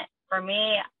different. For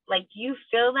me, like, you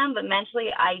feel them, but mentally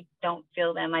I don't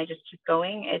feel them. I just keep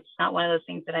going. It's not one of those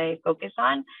things that I focus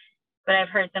on. But I've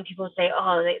heard some people say,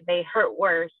 oh, they hurt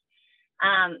worse.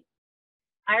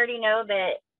 I already know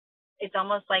that it's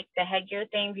almost like the headgear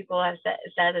thing. People have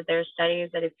said that there's studies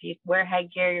that if you wear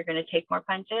headgear, you're going to take more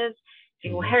punches. If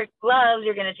you wear gloves,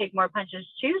 you're going to take more punches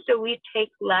too. So we take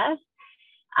less.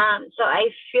 So I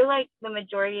feel like the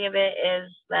majority of it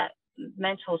is that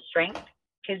mental strength,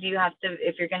 because you have to,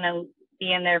 if you're going to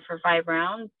be in there for 5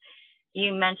 rounds,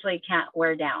 you mentally can't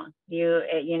wear down.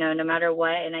 You know, no matter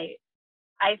what. And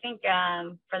I think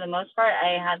for the most part,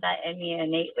 I had that in me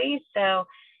innately. So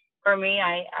for me,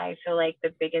 I feel like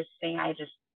the biggest thing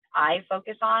I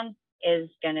focus on is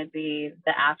going to be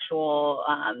the actual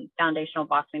foundational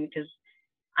boxing, because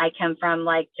I come from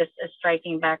like just a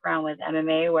striking background with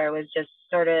MMA, where it was just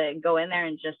sort of go in there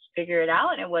and just figure it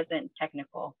out, and it wasn't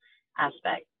technical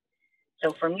aspect.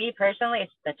 So for me personally,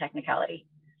 it's the technicality.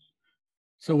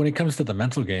 So when it comes to the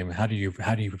mental game, how do you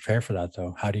prepare for that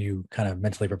though? How do you kind of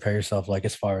mentally prepare yourself, like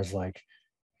as far as like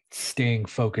staying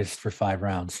focused for 5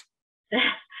 rounds?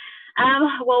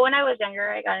 Well, when I was younger,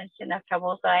 I got into enough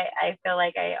trouble, so I feel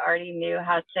like I already knew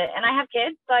how to, and I have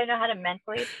kids, so I know how to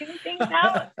mentally tune things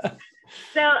out.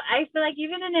 So I feel like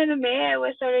even in MMA, I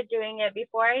was sort of doing it.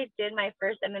 Before I did my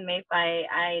first MMA fight,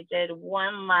 I did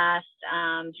one last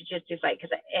jiu-jitsu fight,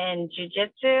 because in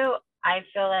jiu-jitsu, I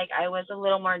feel like I was a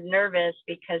little more nervous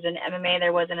because in MMA,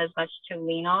 there wasn't as much to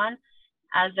lean on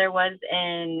as there was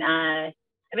in,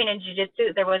 in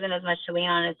jiu-jitsu, there wasn't as much to lean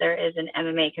on as there is in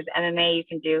MMA, because MMA, you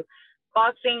can do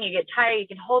boxing, you get tired, you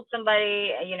can hold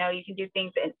somebody, you know, you can do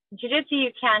things. In jiu-jitsu,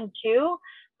 you can too,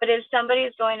 but if somebody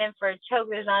is going in for a choke,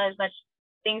 there's not as much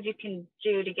things you can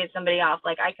do to get somebody off.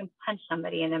 Like, I can punch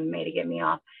somebody in MMA to get me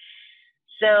off.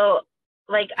 So,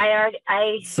 like, I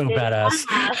so badass.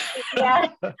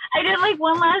 I did like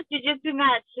one last jiu-jitsu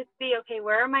match to see, okay,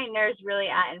 where are my nerves really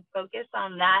at, and focus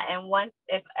on that. And once,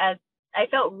 I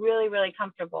felt really, really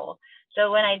comfortable.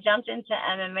 So when I jumped into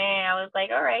MMA, I was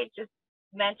like, all right, just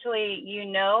mentally, you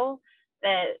know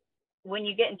that when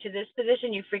you get into this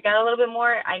position, you freak out a little bit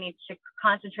more. I need to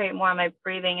concentrate more on my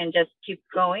breathing and just keep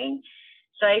going.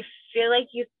 So I feel like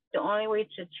the only way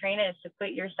to train it is to put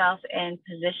yourself in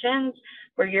positions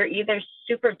where you're either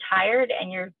super tired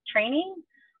and you're training,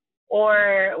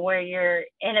 or where you're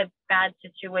in a bad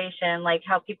situation, like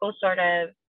how people sort of,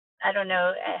 I don't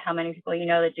know how many people you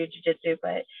know that do jiu-jitsu,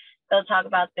 but they'll talk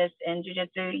about this in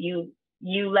jiu-jitsu.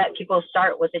 You let people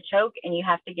start with a choke, and you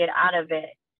have to get out of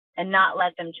it and not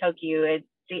let them choke you.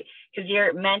 Because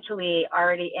you're mentally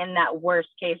already in that worst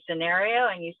case scenario,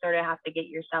 and you sort of have to get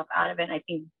yourself out of it. And I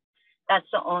think that's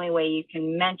the only way you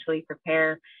can mentally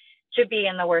prepare to be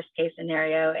in the worst case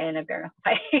scenario in a bare knuckle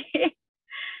fight.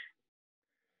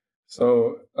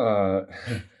 So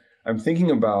I'm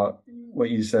thinking about what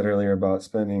you said earlier about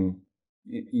spending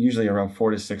usually around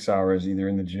 4 to 6 hours either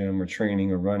in the gym or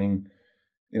training or running.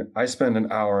 You know, I spend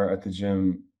an hour at the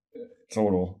gym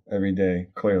total every day,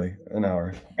 clearly an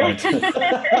hour. But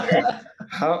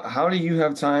how do you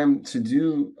have time to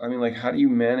do, how do you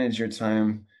manage your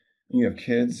time? You have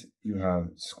kids, you have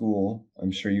school,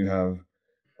 I'm sure you have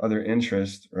other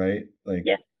interests, right? Like,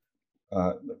 yeah.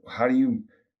 How do you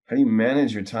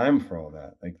manage your time for all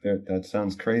that? Like, that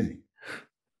sounds crazy.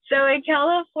 So in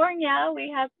California,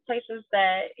 we have places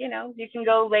that, you know, you can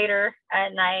go later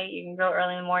at night, you can go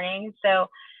early in the morning. So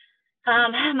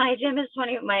my gym is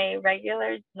my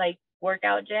regular like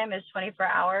workout gym is 24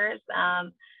 hours.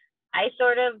 I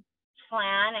sort of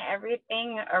plan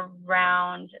everything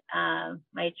around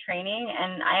my training,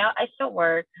 and I still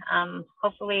work.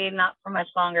 Hopefully not for much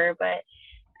longer, but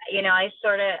you know, I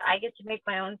get to make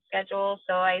my own schedule,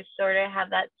 so I sort of have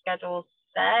that schedule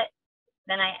set.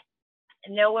 Then I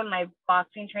know when my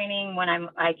boxing training, when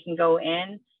I can go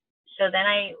in. So then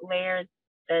I layer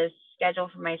the schedule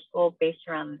for my school based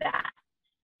around that.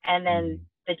 And then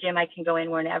the gym I can go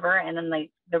in whenever, and then like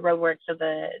the road work, so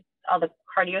all the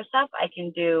cardio stuff I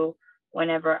can do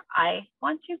whenever I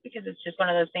want to, because it's just one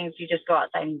of those things, you just go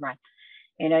outside and run.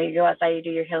 You know, you go outside, you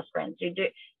do your hill sprints, you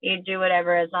do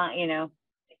whatever, as long, you know.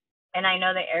 And I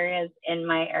know the areas in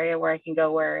my area where I can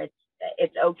go where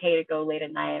it's okay to go late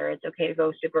at night, or it's okay to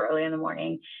go super early in the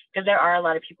morning, because there are a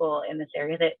lot of people in this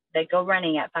area that go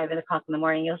running at 5 o'clock in the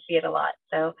morning. You'll see it a lot.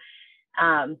 So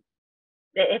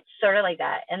it's sort of like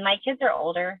that. And my kids are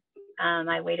older.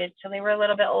 I waited till they were a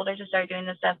little bit older to start doing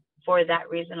this stuff for that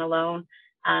reason alone.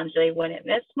 So they wouldn't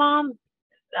miss mom.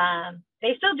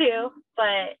 They still do,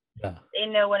 but they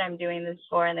know what I'm doing this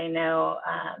for, and they know,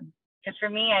 because for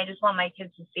me, I just want my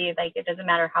kids to see, like, it doesn't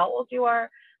matter how old you are,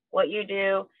 what you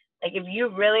do. Like, if you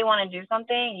really want to do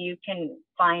something, you can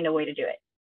find a way to do it.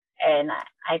 And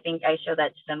I think I show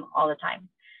that to them all the time.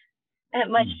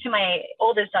 And much to my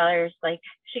oldest daughter's, like,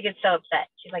 she gets so upset.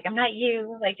 She's like, I'm not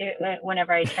you. Like,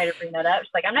 whenever I try to bring that up,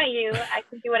 she's like, I'm not you. I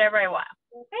can do whatever I want.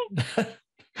 Okay.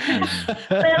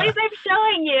 But at least I'm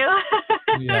showing you.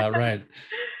 Yeah, right.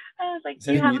 I was like,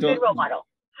 you have a good role model.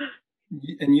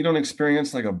 And you don't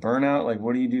experience like a burnout? Like,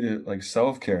 what do you do to like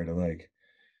self-care to like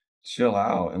chill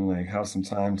out and like have some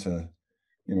time to,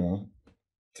 you know,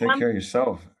 take care of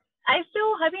yourself?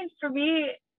 I mean, for me,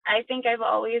 I think I've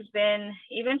always been,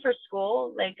 even for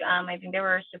school, like, I think they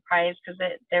were surprised because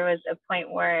there was a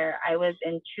point where I was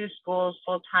in 2 schools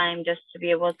full time just to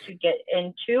be able to get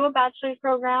into a bachelor's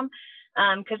program.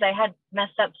 Because I had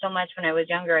messed up so much when I was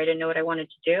younger, I didn't know what I wanted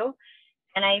to do.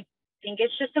 And I think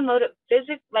it's just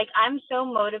like, I'm so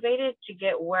motivated to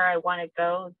get where I want to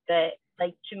go that,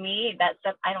 like, to me, that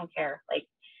stuff, I don't care. Like,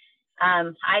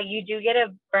 you do get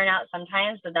a burnout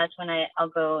sometimes, but that's when I'll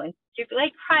go and do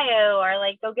like cryo, or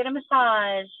like go get a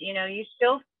massage. You know, you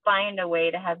still find a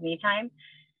way to have me time.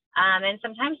 And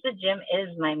sometimes the gym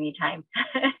is my me time.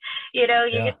 You know,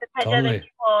 you get to touch other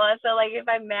people. So like, if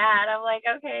I'm mad, I'm like,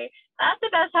 okay, that's the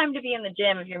best time to be in the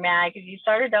gym if you're mad, because you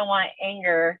sort of don't want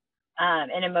anger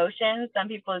and emotions.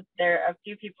 There are a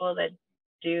few people that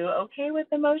do okay with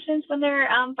emotions when they're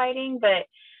fighting, but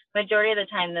majority of the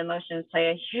time the emotions play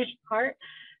a huge part.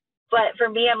 But for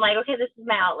me, I'm like, okay, this is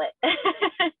my outlet.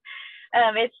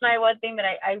 It's my one thing that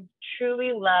I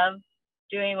truly love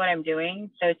doing what I'm doing.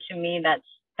 So to me,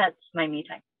 that's my me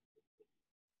time.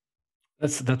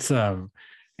 That's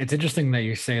it's interesting that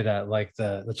you say that, like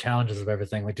the challenges of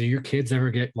everything. Like, do your kids ever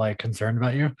get like concerned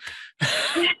about you?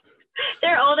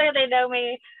 They're older, they know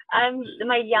me.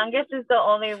 My youngest is the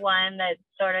only one that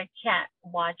sort of can't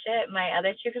watch it. My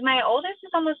other 2, because my oldest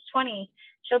is almost 20.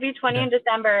 She'll be 20 in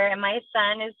December, and my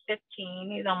son is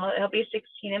 15. He'll be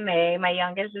 16 in May. My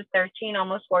youngest is 13,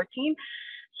 almost 14.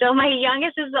 So my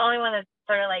youngest is the only one that's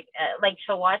sort of like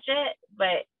she'll watch it,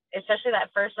 but especially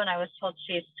that first one, I was told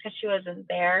because she wasn't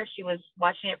there, she was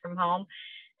watching it from home.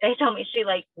 They told me she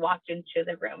like walked into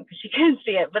the room because she couldn't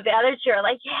see it. But the other 2 are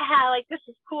like, yeah, like this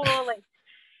is cool, like.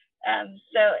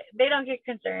 So they don't get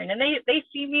concerned, and they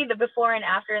see me the before and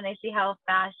after, and they see how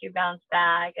fast you bounce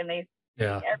back, and they see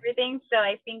everything. So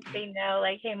I think they know,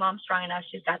 like, hey, mom's strong enough,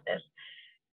 she's got this.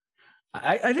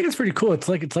 I think it's pretty cool. It's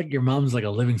like your mom's like a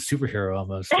living superhero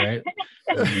almost, right?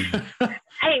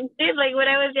 I did, like, when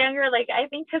I was younger, like, I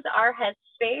think because our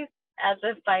headspace as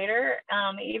a fighter,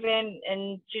 even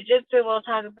in jiu-jitsu, we'll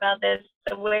talk about this,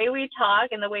 the way we talk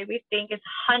and the way we think is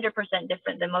 100%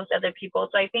 different than most other people.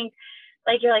 So I think,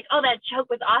 like, you're like, oh, that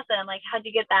choke was awesome. Like, how'd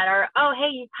you get that? Or, oh,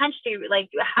 hey, you punched you. Like,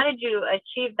 how did you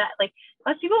achieve that? Like,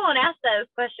 most people won't ask those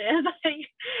questions. Like,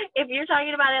 if you're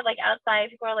talking about it, like, outside,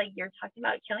 people are like, you're talking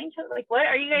about killing each other? Like, what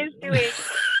are you guys doing?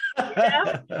 You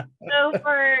know? So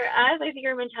for us, I think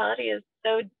our mentality is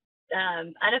so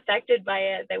unaffected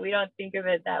by it that we don't think of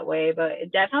it that way.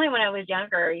 But definitely when I was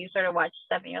younger, you sort of watch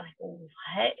stuff and you're like,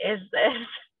 what is this?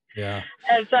 Yeah.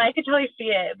 And so I could totally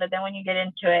see it, but then when you get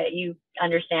into it, you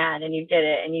understand and you get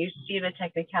it, and you see the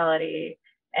technicality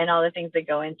and all the things that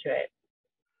go into it.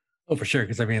 Oh, for sure.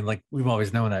 Because I mean, like, we've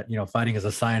always known that, you know, fighting is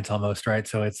a science almost, right?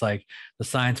 So it's like the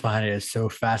science behind it is so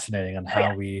fascinating on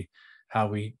how we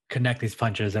connect these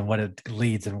punches and what it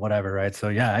leads and whatever, right? So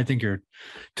yeah, I think you're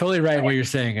totally right. What you're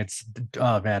saying, it's,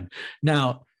 oh man.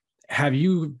 Now, have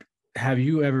you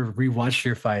ever rewatched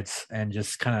your fights and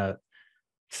just kind of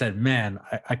said, man,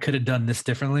 I could have done this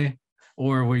differently?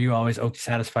 or were you always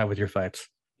satisfied with your fights?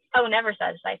 Oh, never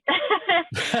satisfied.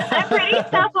 I'm pretty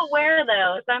self-aware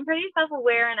though. So I'm pretty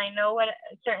self-aware and I know what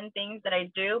certain things that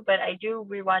I do, but I do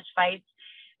rewatch fights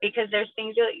because there's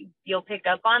things you'll pick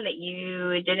up on that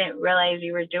you didn't realize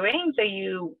you were doing. So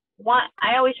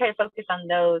I always try to focus on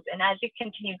those. And as you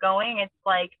continue going, it's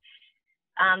like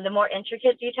the more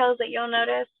intricate details that you'll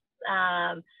notice.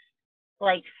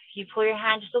 Like you pull your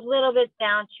hand just a little bit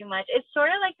down too much. It's sort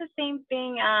of like the same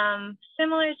thing,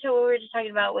 similar to what we were just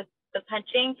talking about with the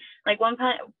punching. Like one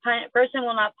person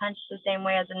will not punch the same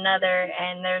way as another,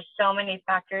 and there's so many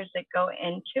factors that go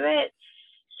into it.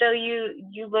 So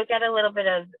you look at a little bit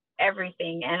of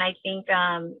everything, and I think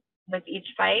with each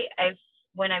fight,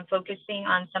 when I'm focusing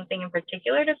on something in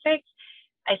particular to fix,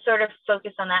 I sort of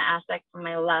focus on that aspect from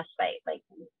my last fight. Like,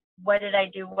 what did I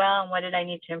do well and what did I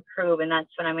need to improve? And that's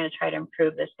what I'm going to try to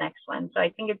improve this next one. So I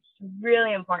think it's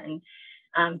really important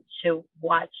to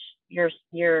watch your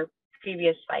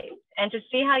previous fights and to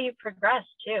see how you progress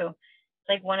too. It's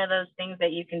like one of those things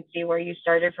that you can see where you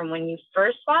started from when you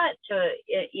first fought to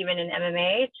even in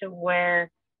MMA to where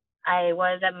I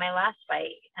was at my last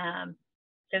fight.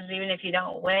 Because even if you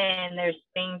don't win, there's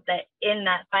things that in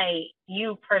that fight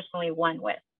you personally won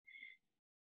with.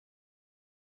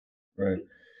 Right.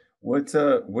 What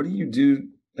do you do?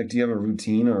 Like, do you have a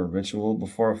routine or a ritual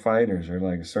before a fight, or is there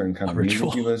like a certain kind of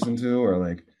music you listen to, or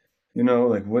like,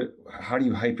 like how do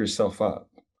you hype yourself up?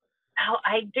 Oh,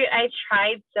 I do. I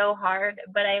tried so hard,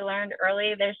 but I learned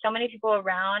early. There's so many people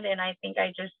around, and I think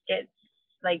I just get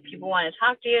like people want to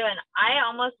talk to you, and I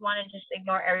almost want to just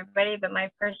ignore everybody. But my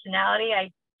personality,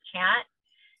 I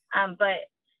can't. But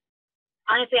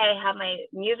honestly, I have my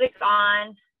music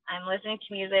on. I'm listening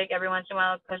to music. Every once in a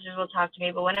while, coaches will talk to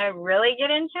me. But when I really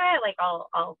get into it, like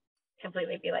I'll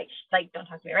completely be like, don't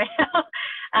talk to me right now,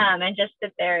 and just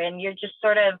sit there. And you're just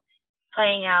sort of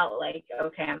playing out like,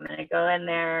 okay, I'm gonna go in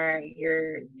there.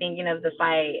 You're thinking of the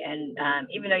fight, and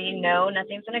even though you know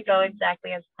nothing's gonna go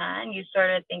exactly as planned, you sort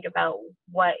of think about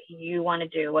what you want to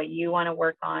do, what you want to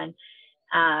work on,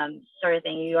 sort of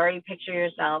thing. You already picture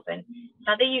yourself, and it's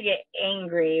not that you get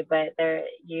angry, but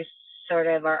you sort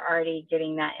of are already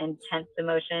getting that intense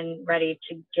emotion ready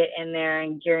to get in there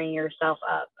and gearing yourself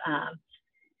up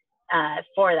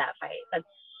for that fight. That's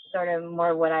sort of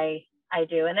more what I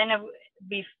do. And then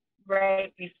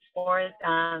right before,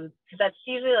 because that's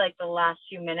usually like the last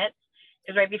few minutes,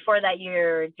 because right before that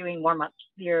you're doing warm-ups.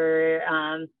 You're,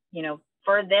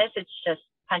 for this, it's just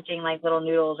punching like little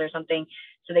noodles or something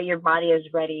so that your body is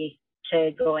ready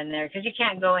to go in there, because you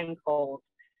can't go in cold.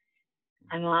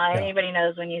 And anybody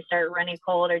knows when you start running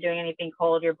cold or doing anything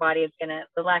cold, your body is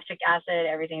the lactic acid,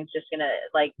 everything's just gonna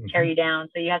like tear you down.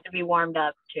 So you have to be warmed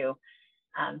up too.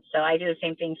 So I do the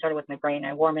same thing sort of with my brain.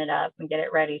 I warm it up and get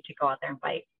it ready to go out there and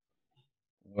fight.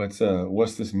 What's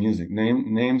this music?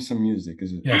 Name some music.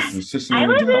 Is it System I of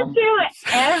a listen Down? to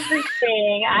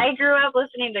everything. I grew up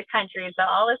listening to country, so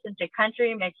I'll listen to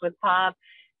country mixed with pop.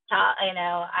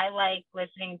 I like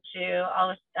listening to all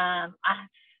this.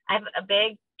 I'm a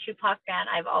big Tupac fan.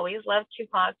 I've always loved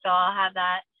Tupac, so I'll have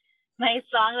that. My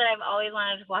song that I've always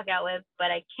wanted to walk out with, but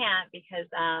I can't because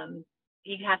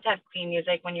you have to have clean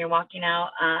music when you're walking out,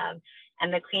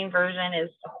 and the clean version is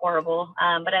horrible.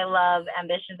 But I love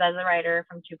Ambitions as a Writer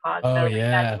from Tupac. Oh, so yeah.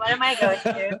 That's one of my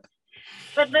go-to.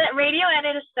 But the radio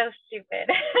edit is so stupid.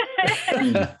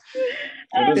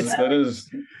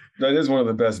 That is one of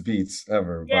the best beats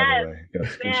ever, by the way.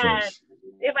 Yes, good choice.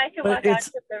 If I could walk out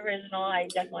to the original, I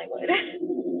definitely would.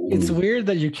 It's weird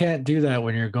that you can't do that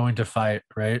when you're going to fight,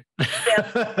 right?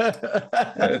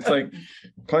 It's like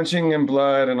punching and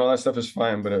blood and all that stuff is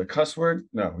fine, but a cuss word?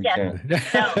 No, we can't. No,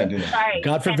 can't do that. Sorry.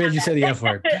 God forbid you say the F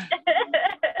word.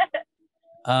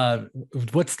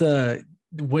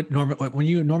 When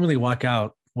you normally walk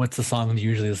out, what's the song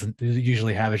you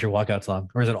usually have as your walkout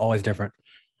song, or is it always different?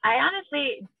 I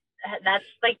honestly, that's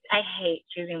like, I hate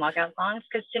choosing walkout songs,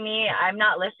 because to me, I'm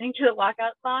not listening to the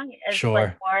walkout song. It's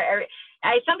like more,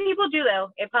 some people do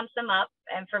though. It pumps them up,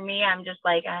 and for me, I'm just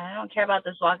like, I don't care about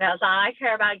this walkout song. I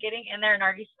care about getting in there and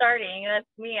already starting. That's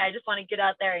me. I just want to get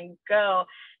out there and go.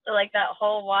 So like that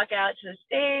whole walk out to the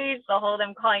stage, the whole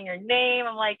them calling your name,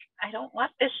 I'm like, I don't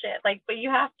want this shit. Like, but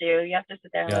you have to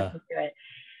sit there and listen to it.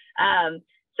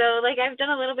 So like I've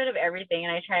done a little bit of everything,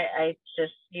 and I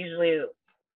just usually,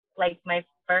 like my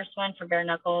first one for bare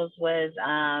knuckles was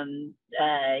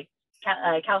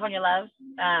California Love.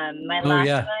 My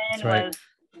last one was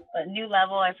a New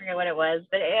Level. I forget what it was,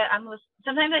 but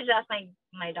sometimes I just ask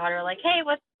my daughter, like, hey,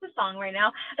 what's the song right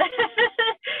now?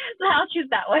 So I'll choose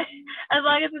that one, as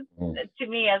long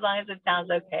as it sounds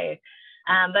okay.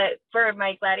 But for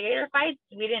my gladiator fights,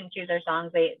 we didn't choose our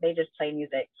songs. They just play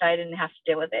music, so I didn't have to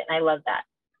deal with it, and I love that.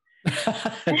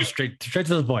 straight to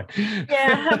the point.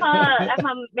 Yeah,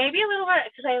 I'm maybe a little bit,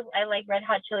 because I like Red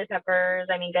Hot Chili Peppers.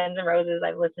 I mean, Guns N' Roses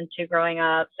I've listened to growing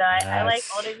up. So I like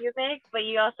older music, but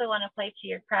you also want to play to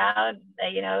your crowd.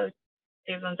 You know,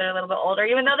 these ones are a little bit older,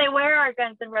 even though they wear our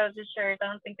Guns N' Roses shirts. I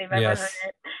don't think they've ever heard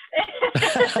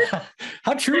it.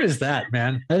 How true is that,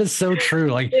 man? That is so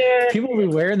true. Like, people will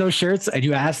be wearing those shirts, and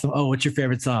you ask them, "Oh, what's your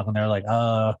favorite song?" And they're like,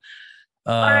 Or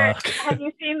have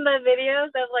you seen the videos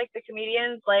of like the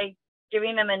comedians like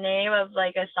giving them a name of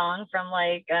like a song from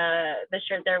like the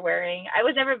shirt they're wearing? I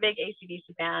was never a big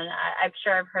AC/DC fan. I'm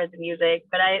sure I've heard the music,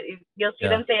 but you'll see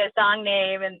them say a song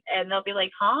name, and they'll be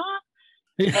like, "Huh?"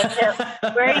 And they're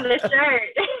wearing the shirt.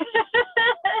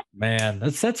 Man,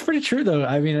 that's pretty true though.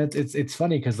 I mean, it's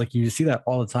funny because like you see that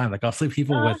all the time. Like I'll see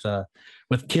people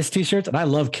with Kiss t-shirts, and I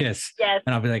love Kiss. Yes.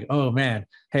 And I'll be like, "Oh man,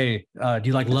 hey, do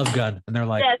you like Love Gun?" And they're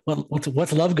like, yes.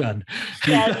 "What's Love Gun?"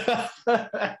 Yes.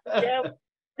 Yep.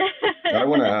 I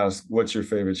want to ask, what's your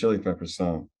favorite Chili Peppers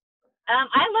song? I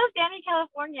love Danny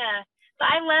California. So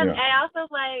I also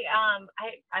like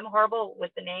I'm horrible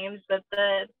with the names, but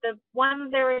the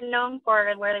one they were known for,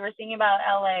 where they were singing about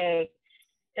LA.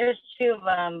 There's two of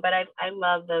them, but I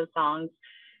love those songs.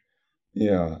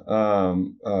 Yeah. God,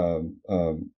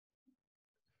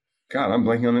 I'm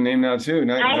blanking on the name now too.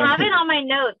 I have it on my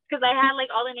notes because I had like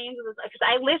all the names of the, because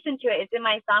I listened to it. It's in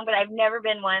my song, but I've never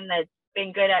been one that's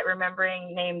been good at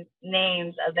remembering names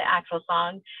of the actual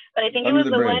song. But I think it was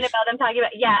the one about them talking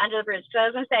about Under the Bridge. So I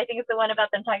was gonna say I think it's the one about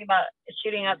them talking about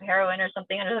shooting up heroin or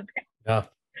something under the bridge. Yeah.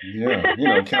 Yeah, you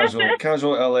know,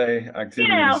 casual LA activities.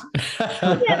 You know.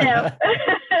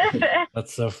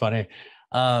 That's so funny.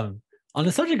 On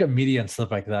the subject of media and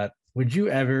stuff like that, would you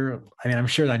ever, I mean, I'm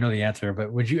sure I know the answer,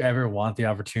 but would you ever want the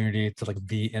opportunity to like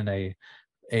be in a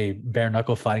bare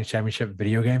knuckle fighting championship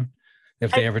video game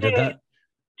if they ever did that?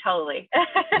 Totally.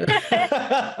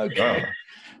 Okay.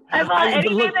 I want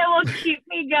anything that will keep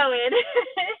me going.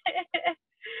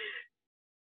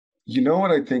 You know what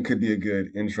I think could be a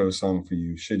good intro song for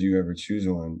you, should you ever choose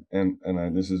one? And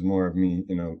this is more of me,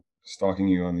 you know, stalking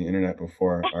you on the internet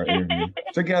before our interview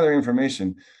to gather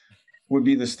information. Would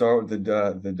be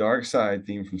the Dark Side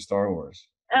theme from Star Wars.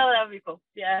 Oh, that would be cool.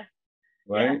 Yeah.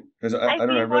 Right? Because I don't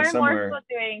know. I read somewhere more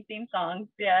doing theme songs.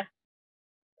 Yeah.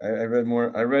 I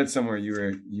read somewhere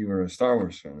you were a Star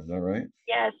Wars fan. Is that right?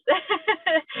 Yes.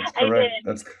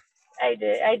 That's correct. I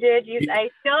did. I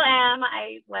still am.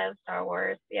 I love Star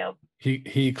Wars. Yep.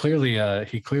 He clearly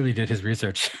did his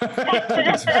research.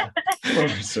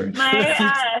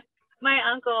 My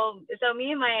uncle, so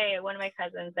me and one of my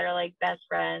cousins that are like best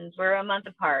friends, we're a month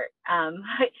apart.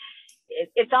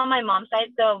 It's on my mom's side.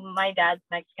 So my dad's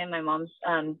Mexican, my mom's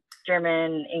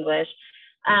German, English.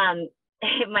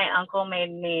 My uncle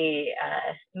made me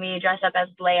dress up as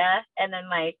Leia, and then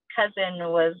my cousin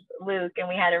was Luke, and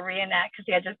we had to reenact, because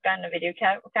he had just gotten a video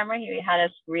camera. He had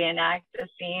us reenact the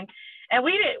scene, and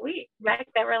we back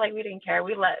then were like, we didn't care.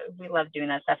 We love doing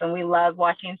that stuff, and we love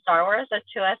watching Star Wars. So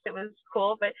to us, it was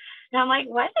cool. But now I'm like,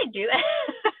 why did I do that?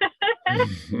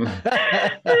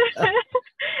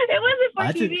 It wasn't for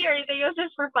TV or anything. It was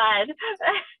just for fun.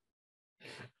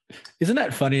 Isn't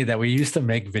that funny that we used to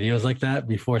make videos like that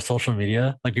before social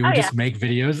media? Like we would just make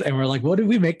videos, and we're like, what did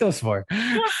we make those for?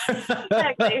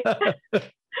 Exactly.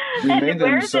 We made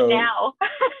them so now.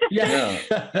 Yeah.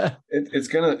 It's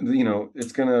gonna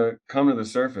come to the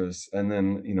surface, and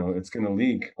then it's gonna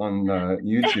leak on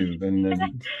YouTube, and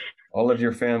then all of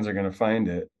your fans are gonna find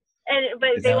it.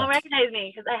 But they won't recognize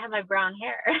me because I have my brown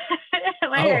hair.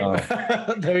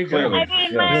 There you go. I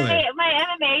mean, my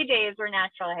MMA days were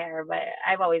natural hair, but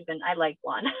I like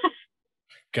blonde.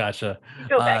 Gotcha.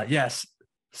 Yes.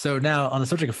 So now on the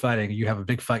subject of fighting, you have a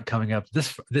big fight coming up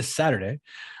this Saturday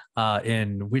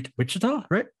in Wichita,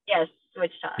 right? Yes,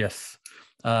 Wichita. Yes.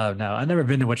 Now I've never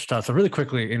been to Wichita, so really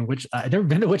quickly, I've never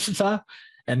been to Wichita,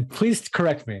 and please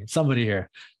correct me, somebody here.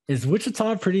 Is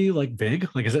Wichita pretty like big?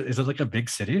 Like, is it like a big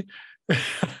city?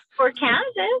 For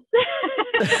Kansas.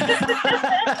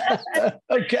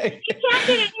 Okay. You can't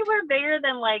get anywhere bigger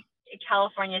than like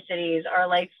California cities, or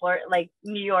like Florida, like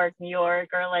New York,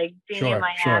 or like being in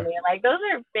Miami. Sure. Like those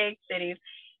are big cities.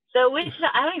 So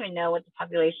Wichita, I don't even know what the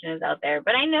population is out there,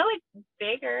 but I know it's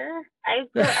bigger. I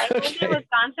lived in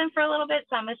Wisconsin for a little bit,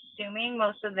 so I'm assuming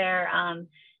most of their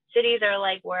cities are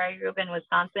like where I grew up in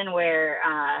Wisconsin, where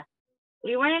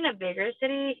we weren't in a bigger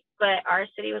city, but our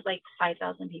city was like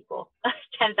 5,000 people,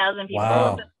 10,000 people.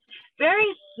 Wow.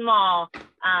 Very small.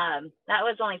 That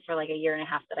was only for like a year and a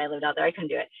half that I lived out there. I couldn't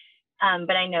do it.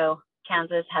 But I know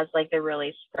Kansas has like the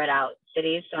really spread out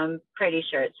cities. So I'm pretty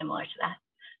sure it's similar to that.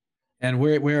 And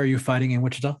where are you fighting in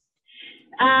Wichita?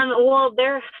 Well,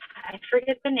 I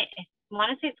forget the name. I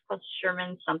want to say it's called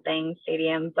Sherman something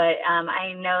Stadium, but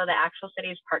I know the actual city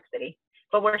is Park City.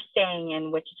 But we're staying in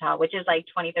Wichita, which is like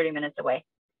 20-30 minutes away.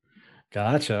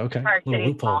 Gotcha. Okay. Park City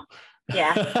loophole.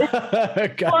 Yeah.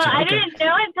 Gotcha. Well, I okay. didn't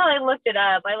know until I looked it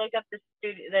up. I looked up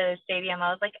the stadium.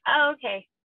 I was like, oh, okay.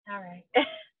 All right.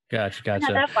 Gotcha.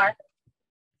 Not that far.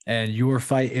 And your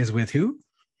fight is with who?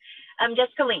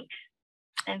 Jessica Link.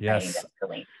 And yes. Jessica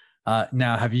Link.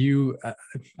 Now, have you,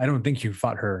 I don't think you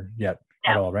fought her yet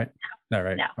at all, right? No,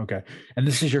 right? No. Okay. And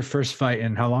this is your first fight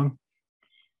in how long?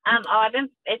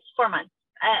 It's 4 months.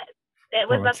 It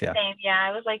was about the yeah. same.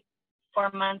 Yeah, it was like 4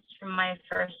 months from my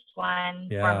first one.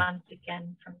 Yeah. 4 months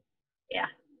again from,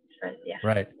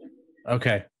 Right.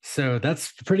 Okay. So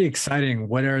that's pretty exciting.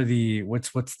 What are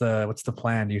what's the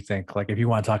plan, do you think? Like, if you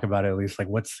want to talk about it, at least, like,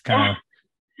 what's kind of,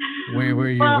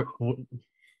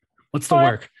 what's the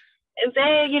work?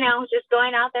 Just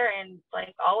going out there and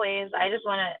like always, I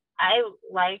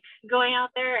like going out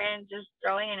there and just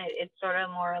throwing, and it's sort of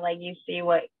more like you see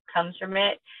what comes from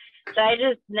it. So I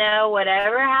just know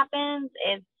whatever happens,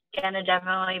 it's gonna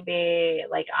definitely be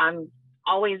like I'm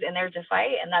always in there to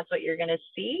fight, and that's what you're gonna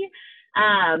see.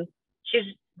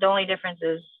 The only difference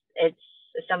is it's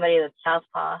somebody that's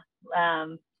southpaw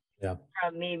from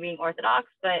me being orthodox.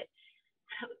 But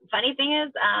funny thing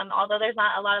is, although there's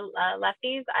not a lot of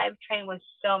lefties, I've trained with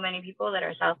so many people that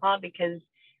are southpaw, because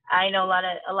I know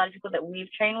a lot of people that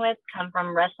we've trained with come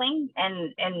from wrestling,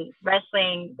 and in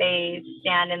wrestling they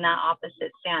stand in that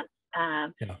opposite stance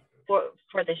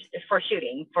for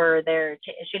shooting for their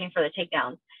shooting for the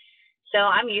takedowns. So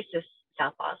I'm used to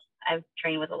southpaws. I've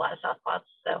trained with a lot of southpaws,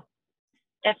 so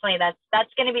definitely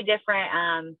that's going to be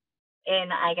different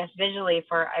in, I guess, visually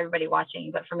for everybody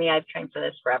watching. But for me, I've trained for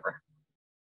this forever.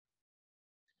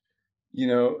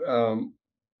 Being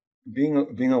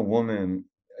a woman,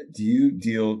 do you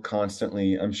deal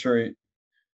constantly? I'm sure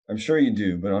you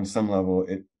do, but on some level,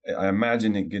 I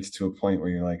imagine it gets to a point where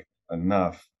you're like,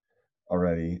 enough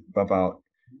already, about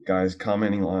guys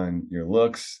commenting on your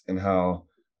looks. And how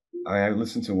I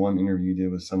listened to one interview you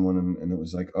did with someone, and it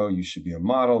was like, oh, you should be a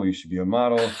model.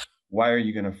 Why are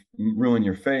you going to ruin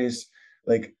your face?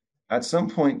 Like, at some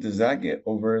point, does that get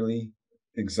overly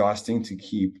exhausting to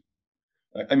keep?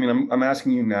 I mean, I'm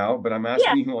asking you now, but I'm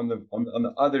asking you on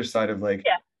the other side of, like,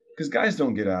 because guys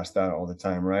don't get asked that all the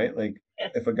time, right? Like,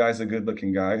 if a guy's a good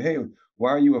looking guy, hey,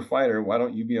 why are you a fighter? Why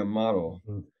don't you be a model?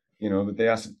 Mm-hmm. But they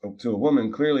ask to a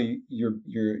woman, clearly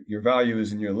your value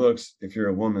is in your looks if you're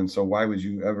a woman. So why would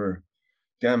you ever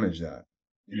damage that?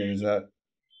 Is that?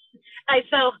 I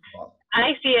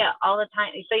see it all the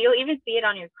time. So you'll even see it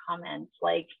on your comments.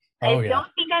 Like, I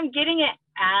don't think I'm getting it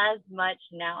as much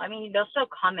now. I mean, they'll still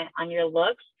comment on your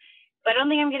looks, but I don't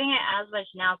think I'm getting it as much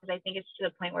now, because I think it's to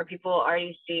the point where people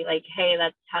already see, like, hey,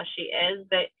 that's how she is.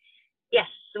 But yes,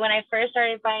 when I first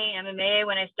started fighting MMA,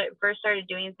 when I first started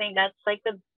doing things, that's like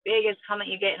the biggest comment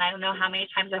you get. And I don't know how many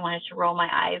times I wanted to roll my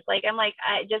eyes. Like, I'm like,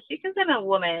 just because I'm a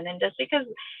woman, and just because,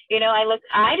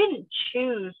 I didn't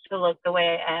choose to look the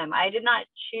way I am. I did not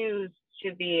choose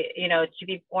to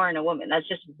be born a woman. That's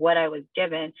just what I was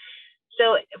given.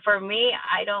 So for me,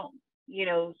 I don't,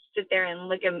 sit there and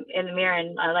look in the mirror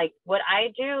and like what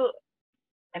I do.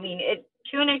 I mean,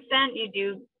 to an extent, you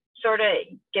do sort of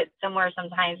get somewhere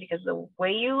sometimes because of the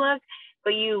way you look,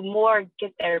 but you more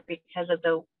get there because of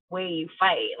the way you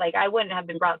fight. Like, I wouldn't have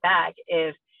been brought back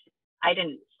if I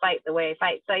didn't fight the way I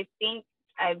fight. So I think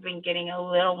I've been getting a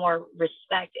little more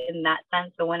respect in that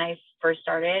sense. But when I first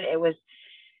started, it was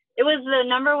the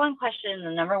number one question,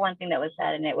 the number one thing that was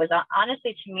said. And it was,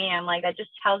 honestly, to me, I'm like, that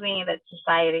just tells me that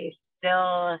society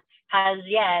still has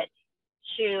yet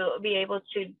to be able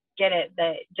to get it,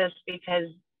 that just because,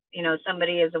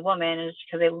 somebody is a woman, and just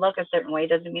because they look a certain way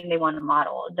doesn't mean they want to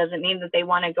model. It doesn't mean that they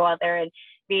want to go out there and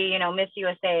be, Miss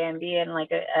USA and be in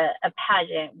like a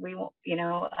pageant. We won't,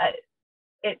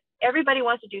 everybody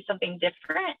wants to do something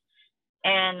different.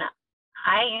 And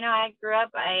I grew up,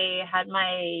 I had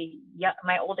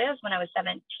my oldest when I was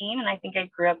 17, and I think I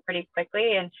grew up pretty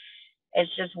quickly. And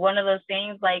it's just one of those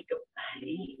things, like,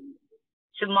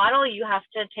 to model, you have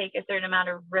to take a certain amount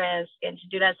of risk and to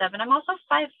do that stuff. And I'm also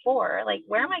 5'4". Like,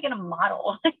 where am I going to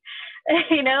model?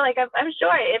 Like, I'm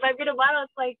sure if I'm going to model,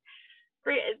 it's like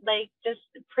just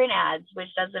print ads,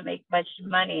 which doesn't make much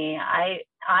money. I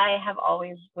have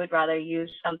always would rather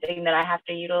use something that I have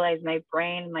to utilize my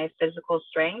brain, my physical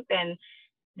strength. And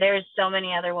there's so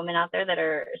many other women out there that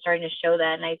are starting to show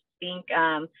that. And I think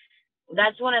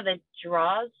that's one of the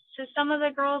draws to some of the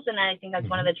girls, and I think that's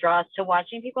one of the draws to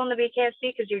watching people in the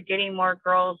BKFC, because you're getting more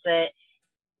girls that,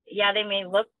 yeah, they may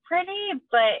look pretty,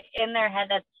 but in their head,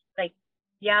 that's like,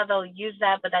 yeah, they'll use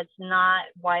that, but that's not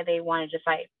why they wanted to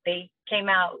fight. They came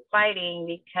out fighting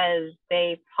because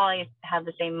they probably have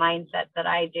the same mindset that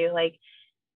I do. Like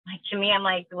to me, I'm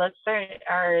like, looks are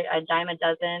a dime a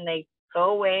dozen. They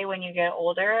go away when you get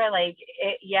older. Like,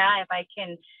 if I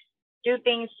can do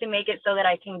things to make it so that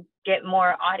I can get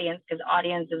more audience, because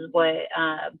audience is what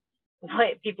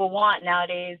people want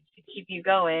nowadays to keep you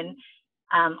going.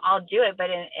 I'll do it, but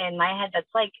in my head,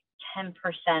 that's like 10%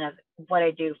 of what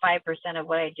I do, 5% of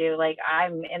what I do. Like,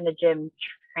 I'm in the gym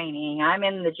training. I'm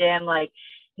in the gym, like,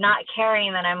 not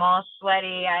caring that I'm all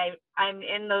sweaty. I'm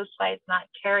in those fights, not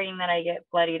caring that I get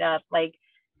bloodied up. Like,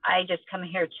 I just come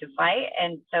here to fight.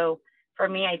 And so for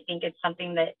me, I think it's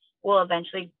something that will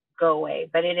eventually go away,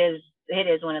 but it is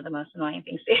one of the most annoying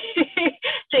things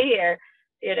to hear,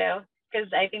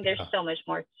 because I think there's so much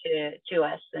more to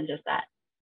us than just that.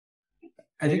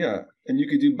 And you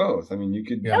could do both. I mean, you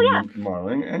could do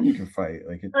modeling and you can fight.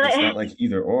 Like, it's not like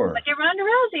either or. Look at Ronda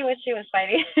Rousey when she was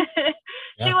fighting.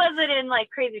 She wasn't in like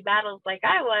crazy battles like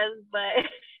I was, but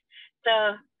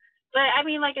I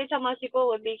mean, like I tell most people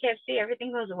with BKFC,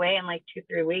 everything goes away in like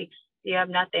 2-3 weeks. You have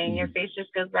nothing. Your face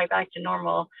just goes right back to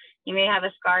normal. You may have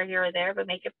a scar here or there, but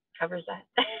makeup covers that.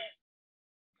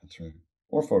 That's right.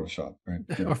 Or Photoshop, right?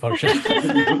 Or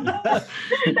Photoshop.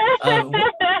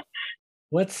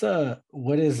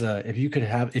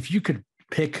 If you could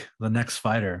pick the next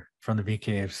fighter from the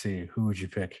BKFC, who would you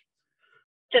pick?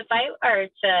 To fight or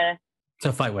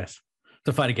to fight with?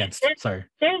 To fight against. Sorry.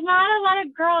 There's not a lot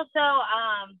of girls, so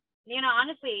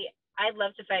honestly, I'd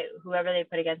love to fight whoever they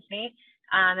put against me.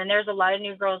 And there's a lot of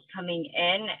new girls coming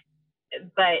in,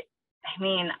 but I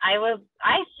mean, I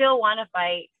still want to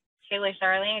fight Taylor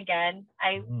Starling again.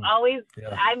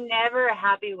 I'm never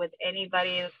happy with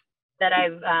anybody that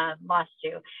I've lost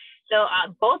to. So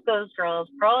both those girls,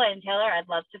 Pearl and Taylor, I'd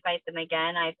love to fight them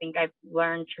again. I think I've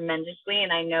learned tremendously,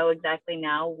 and I know exactly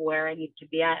now where I need to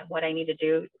be at and what I need to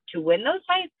do to win those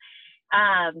fights.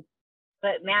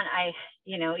 But man,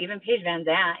 even Paige Van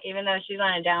Zandt, even though she's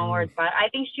on a downward spot, I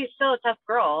think she's still a tough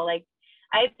girl. Like,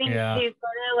 I think she's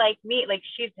sort of like me. Like,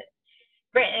 she's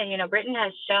Britain. Britain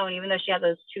has shown, even though she had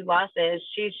those 2 losses,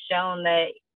 she's shown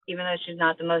that even though she's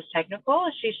not the most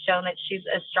technical, she's shown that she's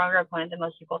a stronger opponent than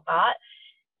most people thought.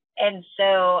 And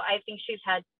so I think she's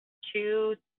had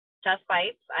 2 tough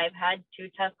fights. I've had 2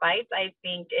 tough fights. I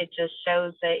think it just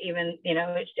shows that even,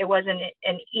 it wasn't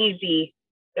an easy.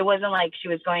 It wasn't like she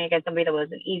was going against somebody that was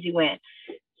an easy win.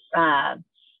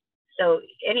 So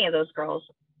any of those girls,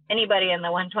 anybody in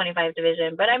the 125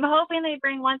 division, but I'm hoping they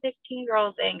bring 115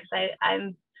 girls in, because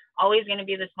I'm always going to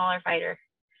be the smaller fighter.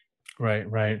 Right.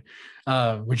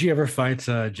 Would you ever fight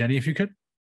Jenny if you could?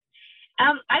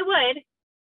 I would,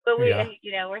 but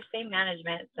we're same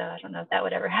management, so I don't know if that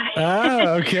would ever happen.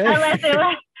 Okay. unless it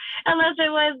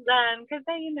was, because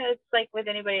then it's like with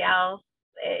anybody else,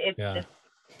 it's just.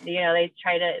 They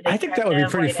try to. I think that would be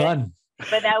pretty fun.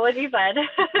 But that would be fun.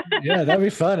 Yeah, that'd be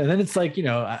fun. And then it's like,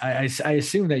 I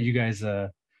assume that you guys,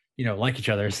 like each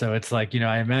other. So it's like,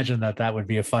 I imagine that would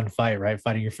be a fun fight, right?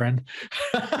 Fighting your friend.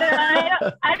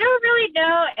 I don't really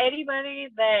know anybody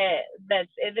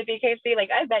that's in the BKFC. Like,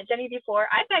 I met Jenny before.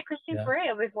 I met Christine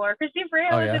Ferreira before. Christine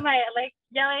Ferreira was in my, like,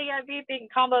 yelling at me, being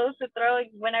combos to throw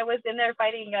when I was in there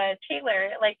fighting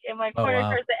Taylor, like, in my corner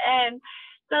towards the end.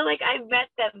 So, like, I've met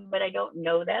them, but I don't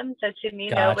know them. So, to me,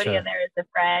 nobody in there is a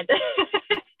friend.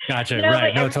 Gotcha.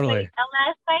 Right. No, totally.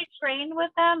 Unless I trained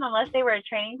with them, unless they were a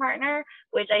training partner,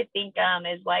 which I think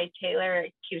is why Taylor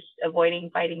keeps avoiding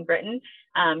fighting Britain,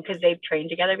 because they've trained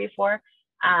together before.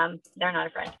 They're not a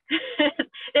friend.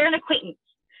 They're an acquaintance.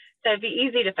 So, it'd be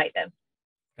easy to fight them.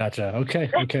 Gotcha. Okay.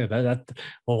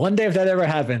 Well, one day if that ever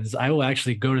happens, I will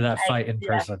actually go to that fight in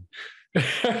person.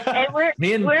 And we're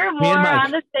more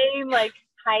on the same, like,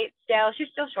 height scale. She's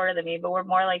still shorter than me, but we're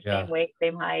more like same weight,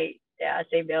 same height,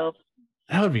 same build.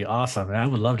 That would be awesome. I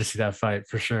would love to see that fight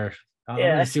for sure. I'm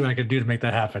gonna see what I can do to make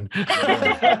that happen.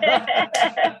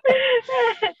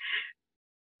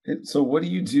 So what do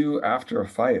you do after a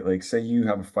fight? Like, say you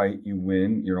have a fight, you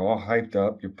win, you're all hyped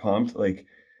up, you're pumped. Like,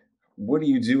 what do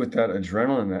you do with that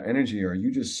adrenaline, that energy? Or are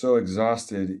you just so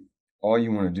exhausted, all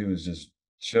you want to do is just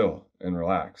chill and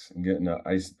relax and get in an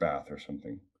ice bath or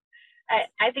something?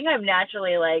 I think I'm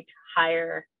naturally like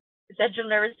higher central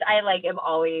nervous. I like am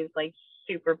always like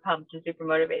super pumped and super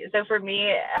motivated. So for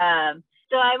me,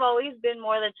 so I've always been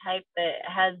more the type that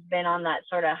has been on that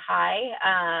sort of high.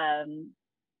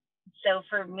 So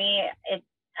for me,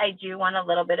 I do want a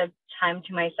little bit of time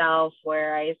to myself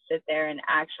where I sit there and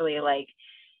actually like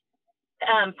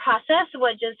process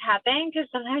what just happened, because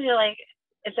sometimes you're like,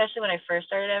 especially when I first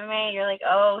started MMA, you're like,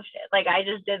 oh shit, like I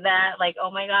just did that, like,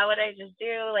 oh my god, what did I just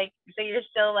do? Like, so you're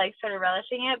still like sort of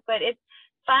relishing it, but it's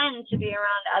fun to be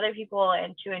around other people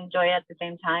and to enjoy it at the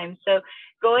same time. So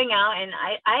going out, and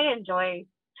I enjoy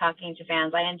talking to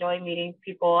fans. I enjoy meeting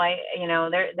people.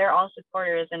 They're all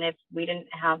supporters, and if we didn't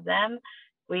have them,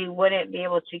 we wouldn't be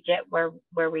able to get where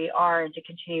we are and to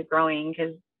continue growing,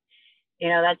 because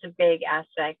that's a big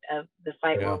aspect of the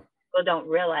fight. Yeah. People don't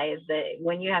realize that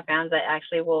when you have fans that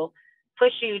actually will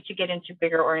push you to get into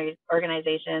bigger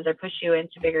organizations, or push you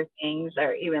into bigger things,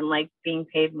 or even like being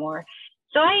paid more.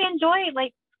 So I enjoy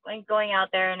like going out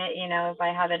there, and if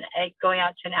I have going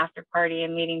out to an after party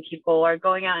and meeting people, or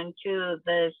going out into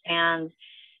the stands.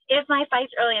 If my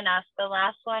fight's early enough, the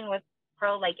last one with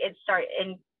Pro, like it started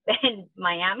in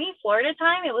Miami, Florida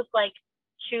time, it was like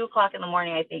 2:00 in the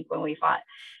morning, I think, when we fought.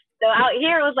 So out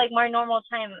here, it was like more normal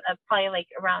time, probably like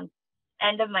around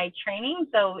end of my training.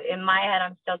 So in my head,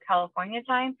 I'm still California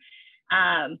time.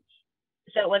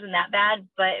 So it wasn't that bad.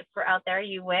 But for out there,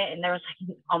 you went, and there was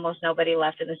like almost nobody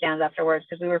left in the stands afterwards,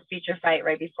 because we were feature fight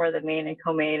right before the main and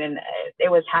co-main, and it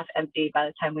was half empty by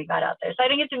the time we got out there. So I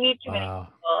didn't get to meet too many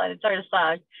people, and it sort of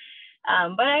sucked.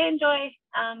 But I enjoy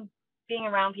being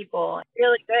around people.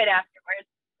 Really good afterwards.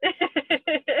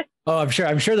 Oh,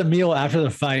 I'm sure the meal after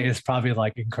the fight is probably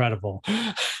like incredible. Oh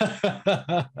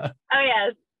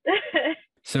yes.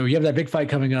 So you have that big fight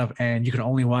coming up, and you can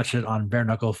only watch it on Bare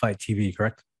Knuckle Fight TV,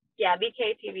 correct? Yeah,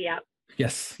 BKTV app.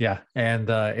 Yes, yeah, and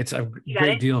it's a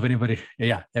great deal. If anybody,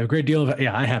 a great deal of,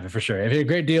 I have it for sure. If a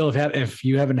great deal if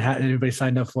you haven't had anybody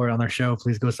signed up for it on their show,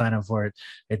 please go sign up for it.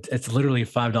 It's literally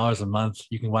 $5 a month.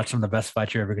 You can watch some of the best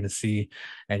fights you're ever going to see,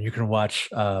 and you can watch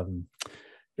our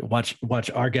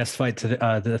guest fight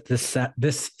to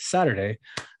this Saturday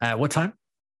at what time?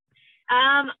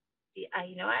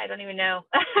 I don't even know.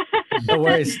 No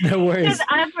worries. So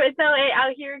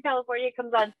out here in California, it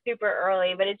comes on super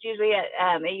early, but it's usually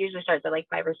it usually starts at like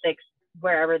 5 or 6,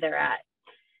 wherever they're at.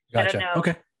 Gotcha. I don't know.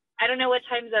 Okay. I don't know what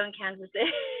time zone Kansas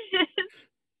is.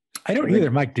 I don't either,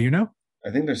 Mike. Do you know?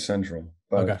 I think they're central,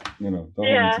 but okay. Don't hold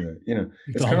into it.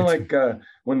 It's kind of like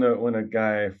when a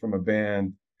guy from a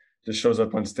band just shows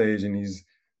up on stage and he's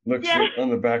looks on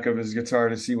the back of his guitar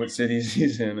to see what cities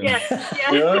he's in. And,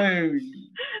 how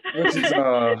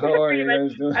are you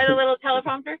guys doing? Are the little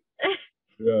teleprompter?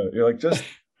 Yeah, you're like, just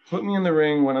put me in the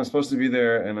ring when I'm supposed to be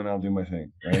there, and then I'll do my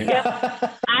thing, right?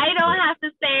 I don't have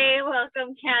to say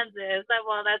welcome Kansas.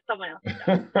 Well, that's someone else.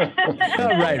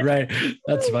 Right.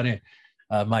 That's funny.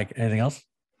 Mike, anything else?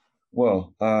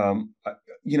 Well,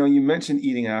 you mentioned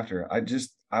eating after.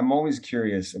 I'm always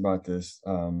curious about this.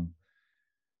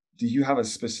 Do you have a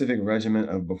specific regimen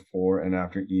of before and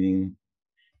after eating?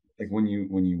 Like when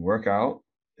you work out,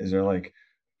 is there like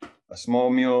a small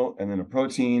meal and then a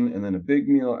protein and then a big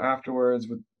meal afterwards?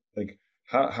 With like,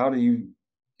 how do you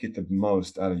get the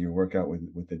most out of your workout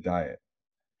with the diet?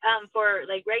 For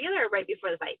like regular or right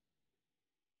before the fight?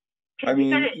 I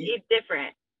mean, it's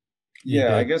different.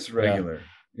 Yeah, I guess regular.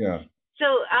 Yeah. So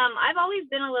I've always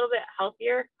been a little bit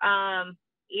healthier.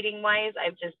 Eating wise,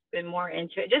 I've just been more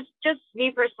into it. Just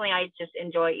me personally, I just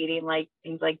enjoy eating like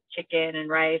things like chicken and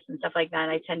rice and stuff like that.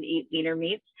 I tend to eat leaner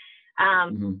meats.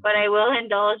 But I will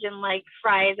indulge in like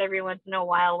fries every once in a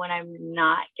while when I'm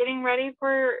not getting ready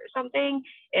for something.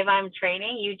 If I'm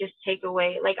training, you just take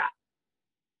away, like,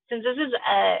 since this is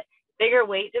a bigger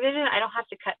weight division, I don't have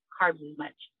to cut carbs as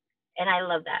much. And I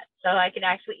love that. So I can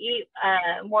actually eat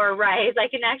more rice. I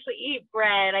can actually eat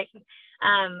bread. I can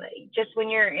just when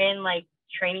you're in like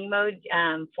training mode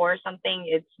for something,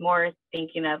 it's more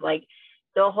thinking of like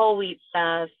the whole wheat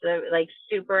stuff, the like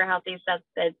super healthy stuff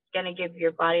that's going to give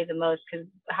your body the most, because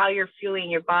how you're fueling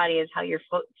your body is how you're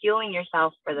fueling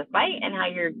yourself for the fight and how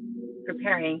you're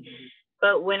preparing.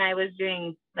 But when I was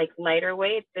doing like lighter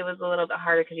weights, it was a little bit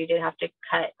harder because you did have to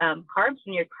cut carbs,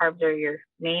 and your carbs are your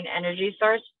main energy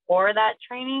source for that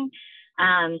training.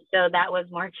 So that was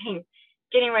more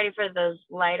getting ready for those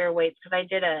lighter weights, because I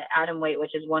did a atom weight,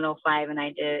 which is 105, and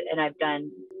I've done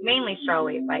mainly straw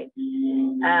weight fights.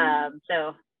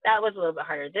 So that was a little bit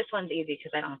harder. This one's easy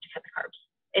because I don't have to cut the carbs.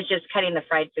 It's just cutting the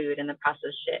fried food and the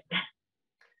processed shit.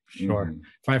 Sure.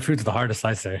 Fried food's the hardest,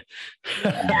 I say.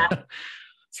 Yeah.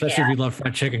 Especially if you love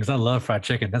fried chicken, because I love fried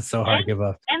chicken. That's so hard to give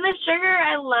up. And the sugar,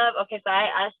 I love. Okay, so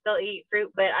I still eat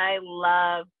fruit, but I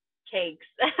love cakes.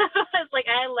 It's like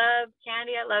I love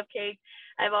candy. I love cake.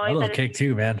 I love cake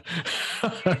too, man.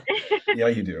 Yeah,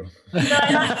 you do. So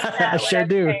I sure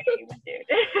do.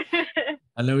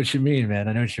 I know what you mean, man.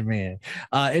 I know what you mean.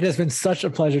 It has been such a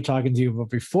pleasure talking to you. But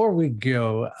before we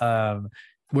go,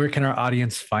 where can our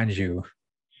audience find you?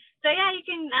 So yeah, you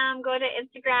can go to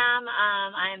Instagram.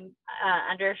 I'm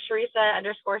under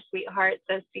Charisa_sweetheart.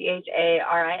 So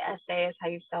CHARISA is how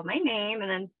you spell my name, and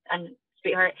then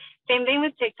sweetheart. Same thing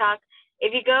with TikTok.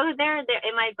 If you go there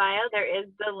in my bio, there is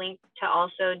the link to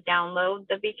also download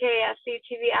the BKFC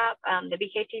TV app, the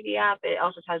BKTV app. It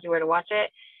also tells you where to watch it.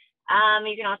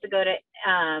 You can also go to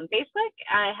Facebook.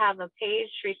 I have a page,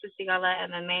 Charisa Sigala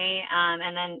MMA,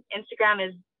 and then Instagram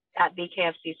is at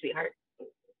BKFC Sweetheart.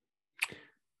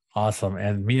 Awesome.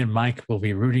 And me and Mike will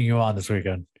be rooting you on this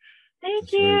weekend.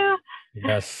 Thank you.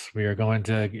 Yes, we are going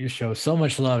to show so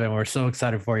much love, and we're so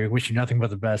excited for you. Wish you nothing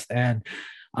but the best. And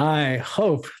I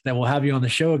hope that we'll have you on the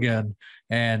show again.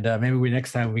 And maybe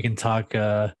next time we can talk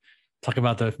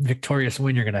about the victorious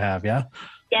win you're going to have. Yeah.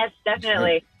 Yes,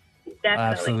 definitely. Definitely.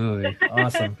 Absolutely.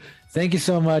 Awesome. Thank you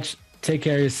so much. Take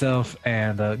care of yourself,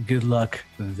 and good luck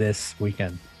this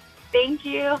weekend. Thank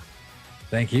you.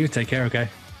 Thank you. Take care. Okay.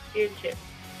 You too.